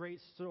of this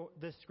great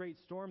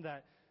storm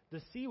that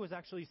the sea was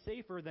actually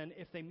safer than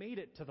if they made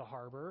it to the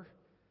harbor,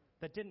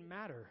 that didn't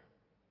matter.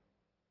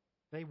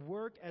 They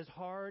work as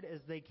hard as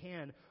they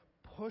can,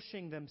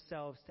 pushing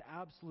themselves to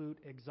absolute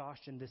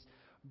exhaustion, this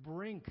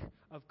brink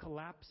of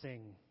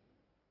collapsing.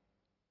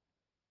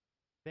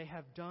 They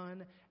have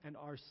done and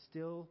are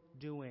still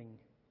doing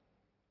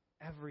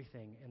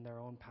everything in their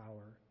own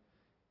power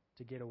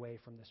to get away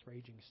from this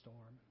raging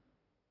storm.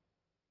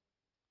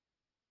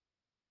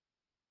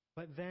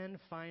 But then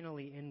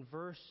finally, in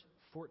verse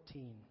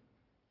 14,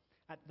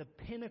 at the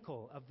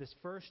pinnacle of this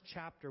first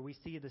chapter, we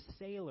see the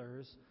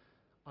sailors,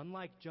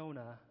 unlike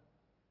Jonah,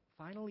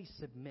 finally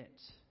submit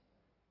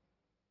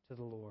to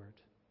the Lord.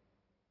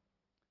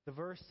 The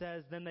verse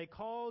says, then they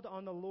called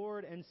on the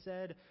Lord and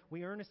said,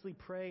 we earnestly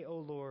pray, O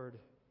Lord,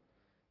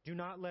 Do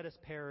not let us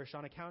perish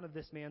on account of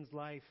this man's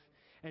life,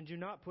 and do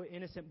not put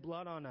innocent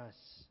blood on us.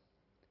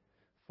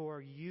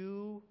 For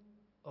you,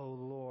 O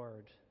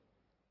Lord,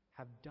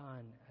 have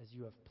done as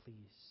you have pleased.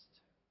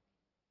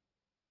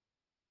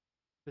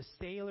 The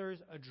sailors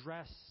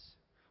address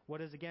what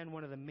is, again,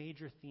 one of the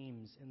major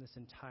themes in this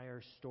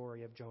entire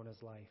story of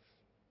Jonah's life.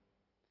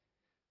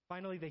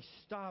 Finally, they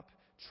stop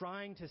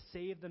trying to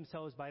save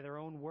themselves by their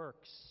own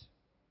works,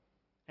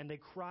 and they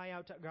cry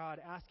out to God,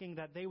 asking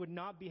that they would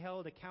not be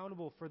held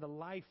accountable for the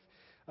life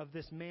of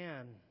this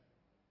man,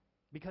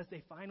 because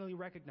they finally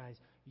recognize,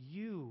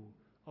 you,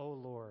 O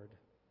Lord,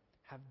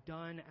 have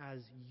done as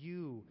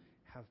you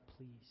have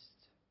pleased.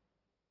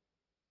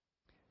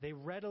 They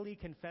readily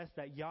confess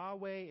that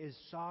Yahweh is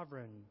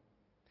sovereign.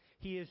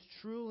 He is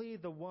truly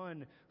the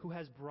one who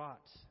has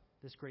brought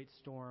this great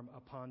storm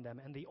upon them,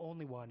 and the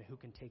only one who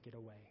can take it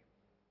away.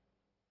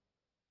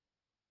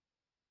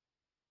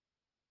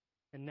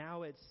 And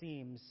now it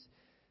seems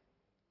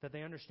that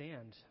they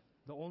understand.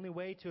 The only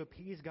way to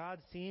appease God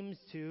seems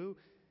to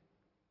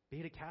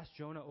be to cast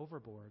Jonah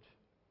overboard,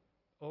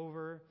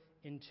 over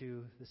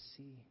into the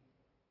sea.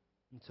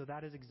 And so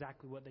that is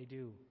exactly what they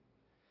do.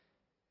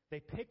 They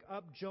pick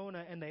up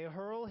Jonah and they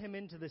hurl him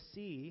into the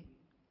sea,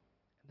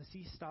 and the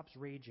sea stops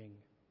raging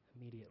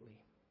immediately.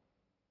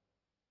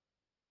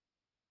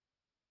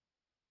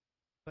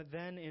 But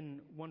then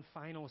in one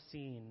final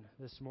scene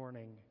this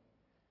morning,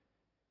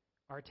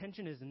 our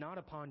attention is not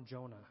upon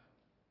Jonah,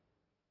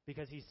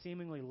 because he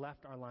seemingly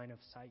left our line of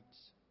sight.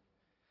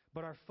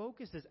 But our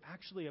focus is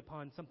actually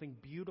upon something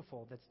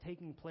beautiful that's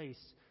taking place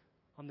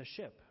on the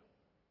ship.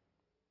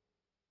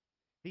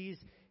 These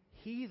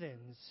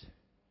heathens,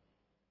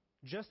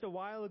 just a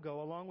while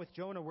ago, along with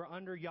Jonah, were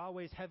under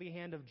Yahweh's heavy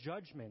hand of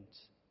judgment.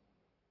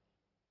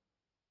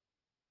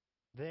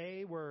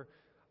 They were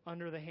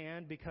under the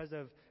hand because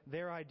of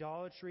their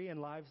idolatry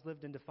and lives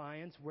lived in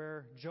defiance,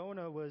 where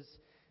Jonah was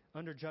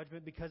under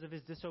judgment because of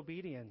his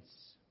disobedience.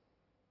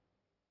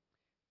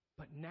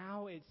 But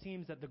now it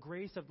seems that the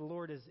grace of the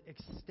Lord is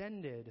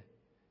extended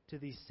to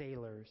these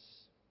sailors.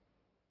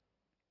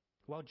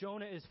 While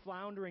Jonah is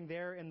floundering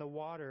there in the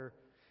water,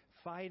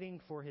 fighting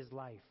for his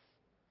life,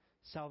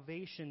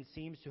 salvation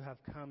seems to have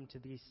come to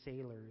these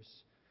sailors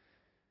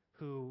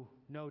who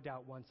no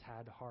doubt once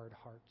had hard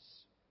hearts.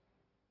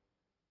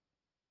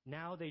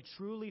 Now they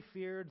truly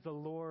feared the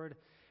Lord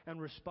and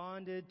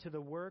responded to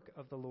the work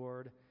of the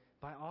Lord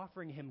by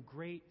offering him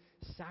great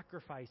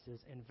sacrifices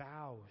and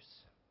vows.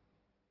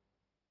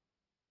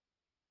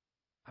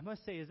 I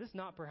must say, is this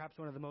not perhaps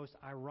one of the most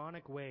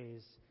ironic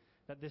ways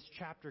that this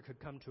chapter could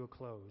come to a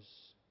close?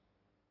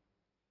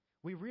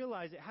 We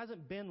realize it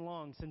hasn't been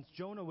long since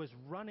Jonah was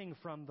running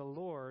from the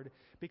Lord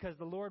because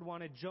the Lord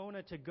wanted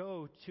Jonah to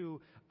go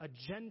to a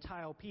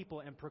Gentile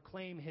people and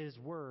proclaim his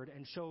word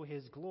and show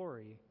his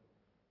glory.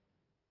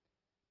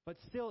 But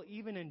still,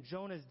 even in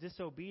Jonah's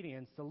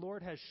disobedience, the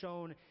Lord has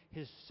shown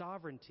his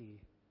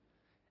sovereignty.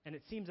 And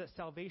it seems that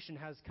salvation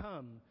has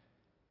come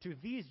to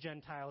these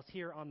Gentiles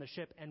here on the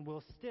ship and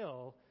will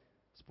still,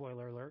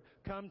 spoiler alert,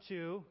 come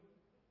to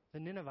the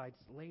Ninevites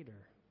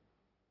later.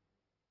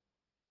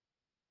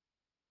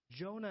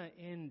 Jonah,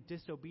 in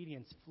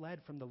disobedience, fled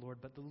from the Lord,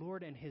 but the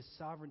Lord in his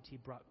sovereignty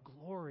brought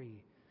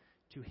glory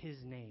to his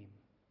name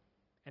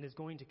and is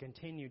going to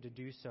continue to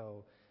do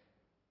so,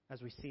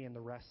 as we see in the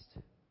rest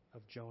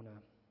of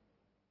Jonah.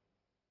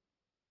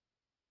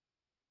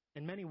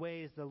 In many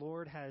ways, the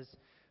Lord has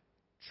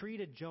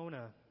treated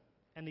Jonah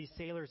and these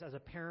sailors as a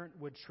parent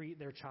would treat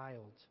their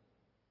child.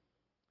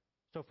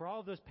 So for all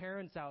of those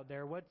parents out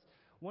there, what's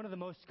one of the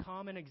most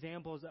common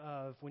examples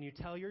of when you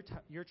tell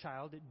your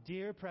child,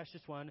 dear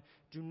precious one,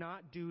 do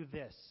not do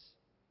this,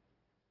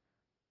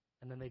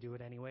 and then they do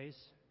it anyways,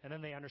 and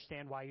then they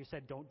understand why you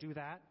said don't do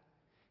that?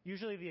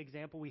 Usually the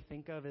example we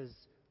think of is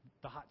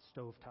the hot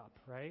stove top,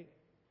 right?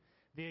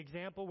 The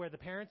example where the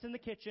parents in the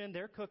kitchen,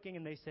 they're cooking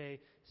and they say,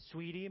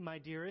 sweetie, my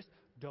dearest,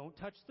 don't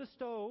touch the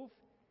stove.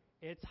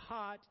 It's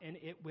hot and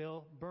it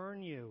will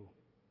burn you.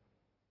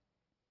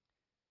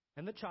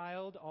 And the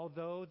child,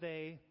 although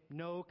they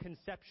know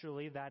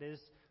conceptually that is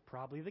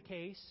probably the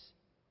case,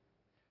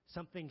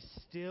 something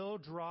still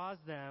draws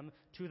them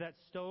to that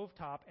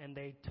stovetop and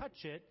they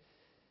touch it,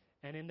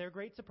 and in their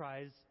great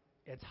surprise,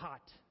 it's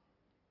hot.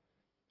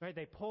 Right?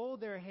 They pull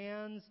their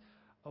hands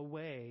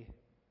away,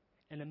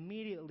 and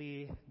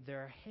immediately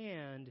their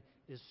hand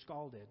is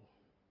scalded.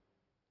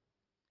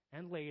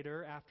 And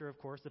later, after, of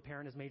course, the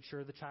parent has made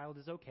sure the child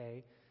is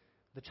okay,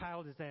 the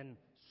child is then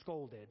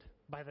scolded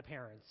by the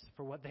parents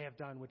for what they have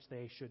done, which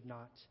they should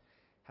not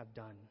have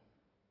done.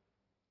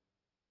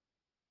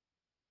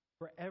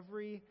 For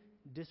every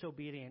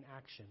disobedient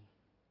action,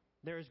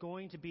 there is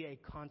going to be a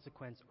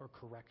consequence or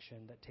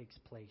correction that takes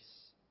place.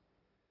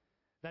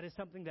 That is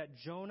something that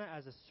Jonah,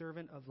 as a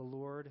servant of the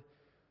Lord,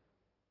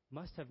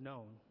 must have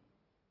known.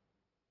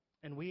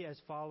 And we, as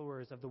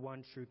followers of the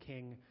one true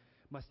King,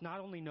 must not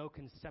only know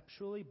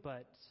conceptually,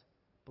 but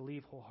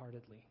believe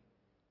wholeheartedly.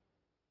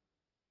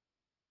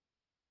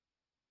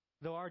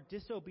 Though our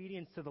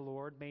disobedience to the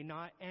Lord may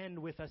not end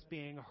with us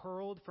being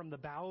hurled from the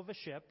bow of a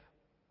ship,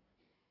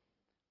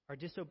 Our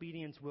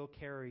disobedience will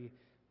carry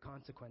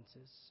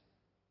consequences.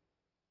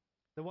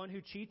 The one who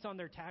cheats on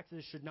their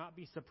taxes should not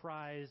be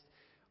surprised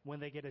when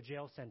they get a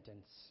jail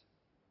sentence.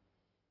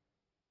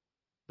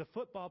 The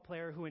football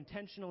player who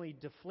intentionally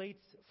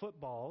deflates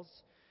footballs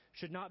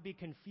should not be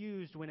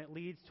confused when it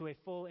leads to a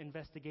full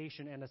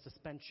investigation and a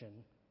suspension.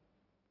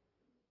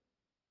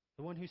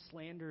 The one who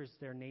slanders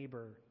their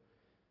neighbor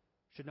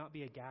should not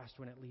be aghast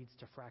when it leads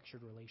to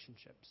fractured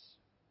relationships.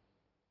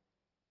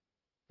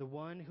 The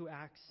one who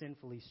acts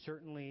sinfully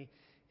certainly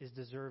is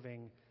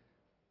deserving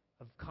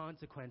of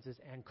consequences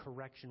and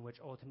correction, which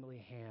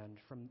ultimately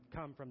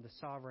come from the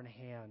sovereign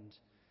hand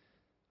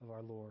of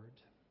our Lord.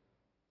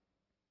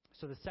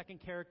 So the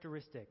second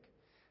characteristic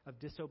of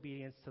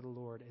disobedience to the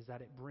Lord is that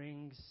it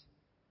brings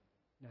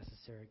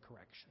necessary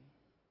correction.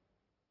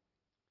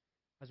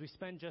 As we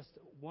spend just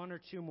 1 or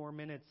 2 more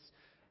minutes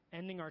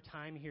ending our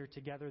time here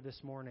together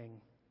this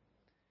morning,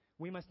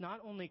 we must not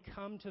only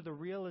come to the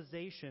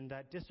realization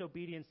that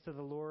disobedience to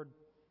the Lord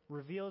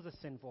reveals a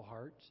sinful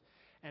heart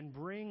and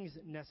brings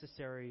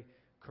necessary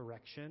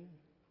correction,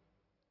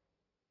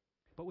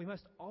 but we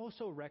must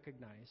also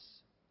recognize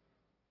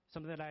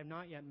something that I have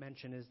not yet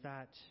mentioned, is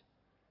that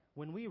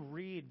when we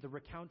read the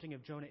recounting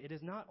of Jonah, it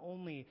is not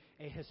only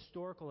a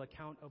historical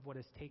account of what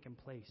has taken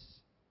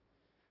place,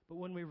 but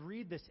when we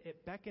read this,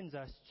 it beckons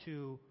us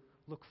to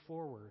look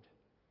forward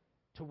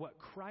to what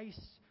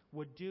Christ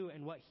would do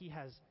and what he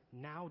has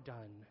now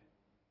done.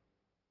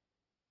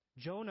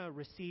 Jonah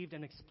received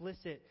an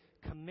explicit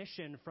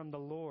commission from the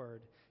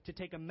Lord to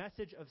take a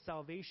message of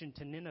salvation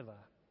to Nineveh.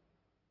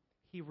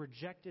 He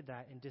rejected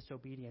that in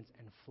disobedience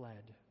and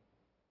fled.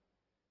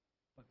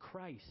 But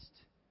Christ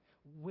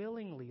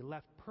willingly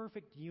left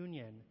perfect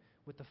union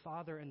with the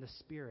Father and the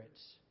Spirit.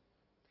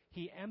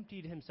 He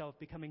emptied himself,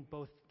 becoming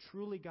both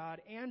truly God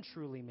and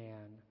truly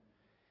man,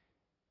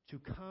 to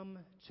come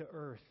to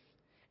earth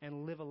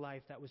and live a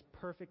life that was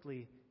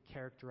perfectly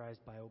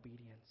characterized by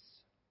obedience.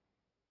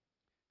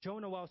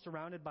 Jonah, while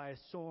surrounded by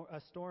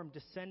a storm,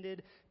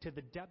 descended to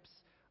the depths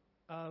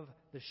of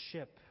the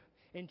ship,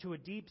 into a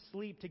deep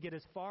sleep to get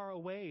as far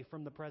away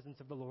from the presence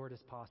of the Lord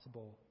as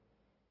possible.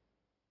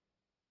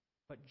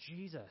 But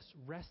Jesus,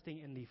 resting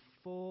in the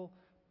full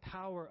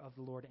power of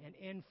the Lord and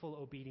in full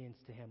obedience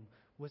to him,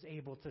 was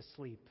able to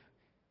sleep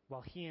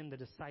while he and the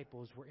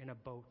disciples were in a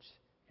boat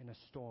in a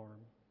storm.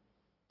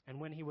 And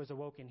when he was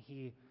awoken,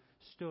 he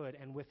stood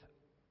and with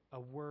a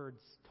word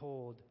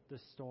told the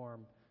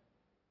storm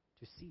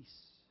to cease,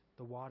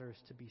 the waters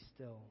to be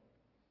still.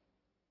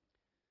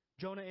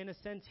 Jonah, in a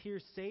sense, here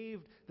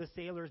saved the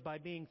sailors by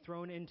being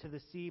thrown into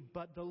the sea,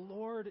 but the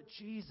Lord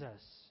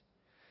Jesus,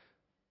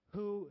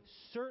 who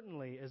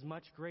certainly is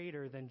much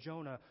greater than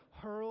Jonah,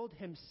 hurled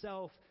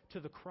himself to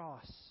the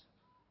cross.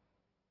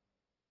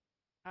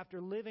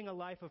 After living a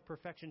life of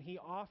perfection, he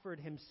offered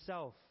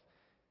himself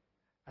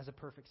as a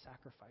perfect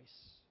sacrifice,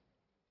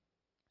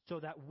 so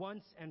that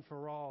once and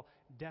for all,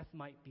 death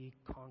might be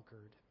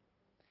conquered,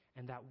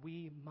 and that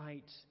we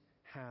might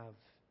have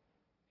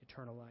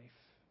eternal life.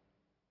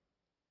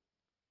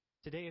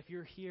 Today, if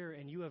you're here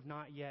and you have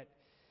not yet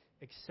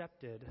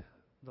accepted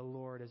the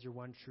Lord as your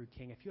one true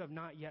King, if you have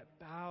not yet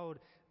bowed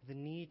the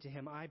knee to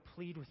him, I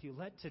plead with you,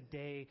 let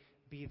today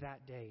be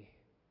that day.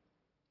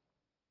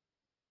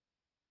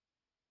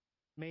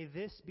 May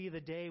this be the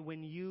day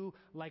when you,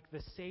 like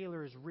the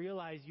sailors,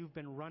 realize you've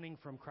been running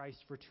from Christ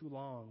for too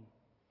long,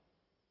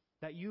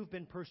 that you've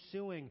been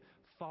pursuing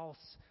false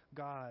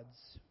gods.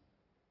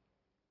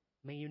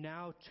 May you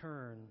now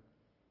turn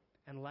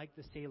and, like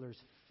the sailors,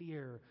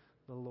 fear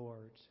the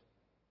Lord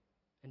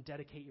and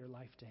dedicate your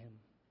life to him.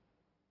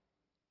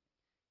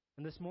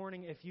 And this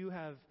morning, if you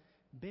have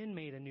been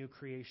made a new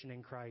creation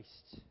in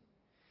Christ,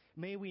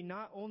 may we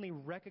not only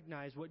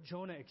recognize what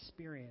Jonah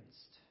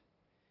experienced,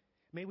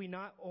 may we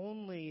not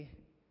only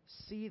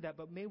see that,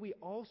 but may we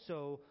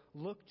also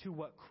look to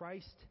what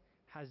Christ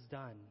has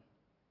done,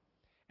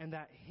 and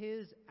that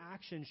his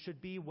actions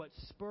should be what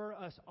spur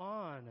us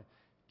on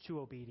to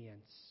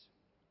obedience.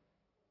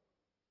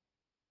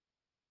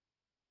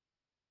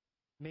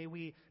 May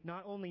we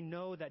not only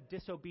know that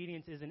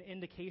disobedience is an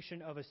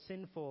indication of a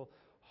sinful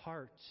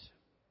heart,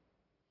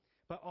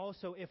 but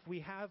also, if we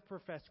have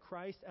professed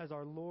Christ as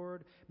our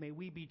Lord, may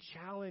we be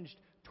challenged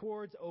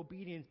towards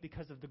obedience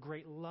because of the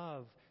great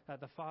love that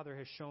the Father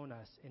has shown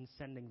us in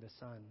sending the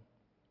Son.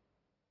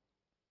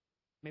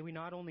 May we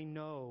not only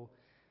know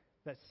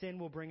that sin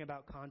will bring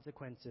about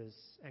consequences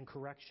and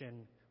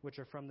correction which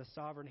are from the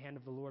sovereign hand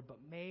of the Lord, but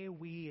may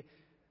we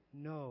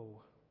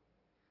know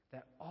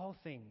that all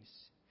things,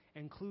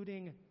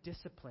 including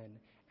discipline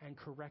and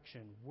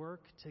correction,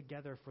 work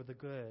together for the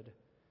good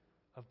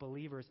of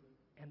believers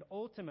and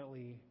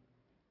ultimately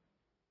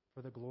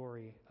for the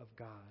glory of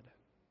God.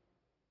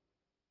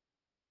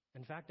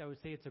 In fact, I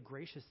would say it's a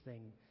gracious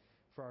thing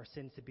for our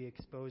sins to be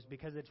exposed,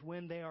 because it's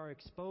when they are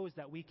exposed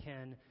that we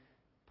can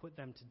put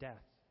them to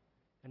death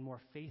and more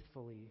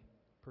faithfully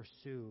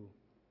pursue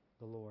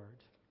the Lord.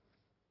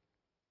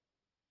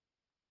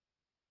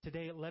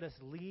 Today, let us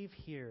leave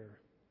here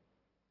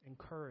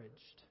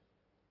encouraged,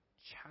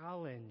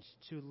 challenged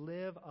to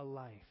live a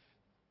life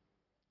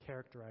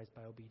characterized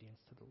by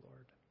obedience to the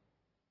Lord.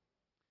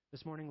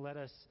 This morning, let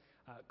us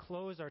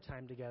close our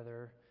time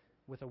together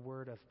with a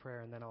word of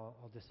prayer, and then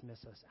I'll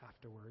dismiss us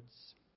afterwards.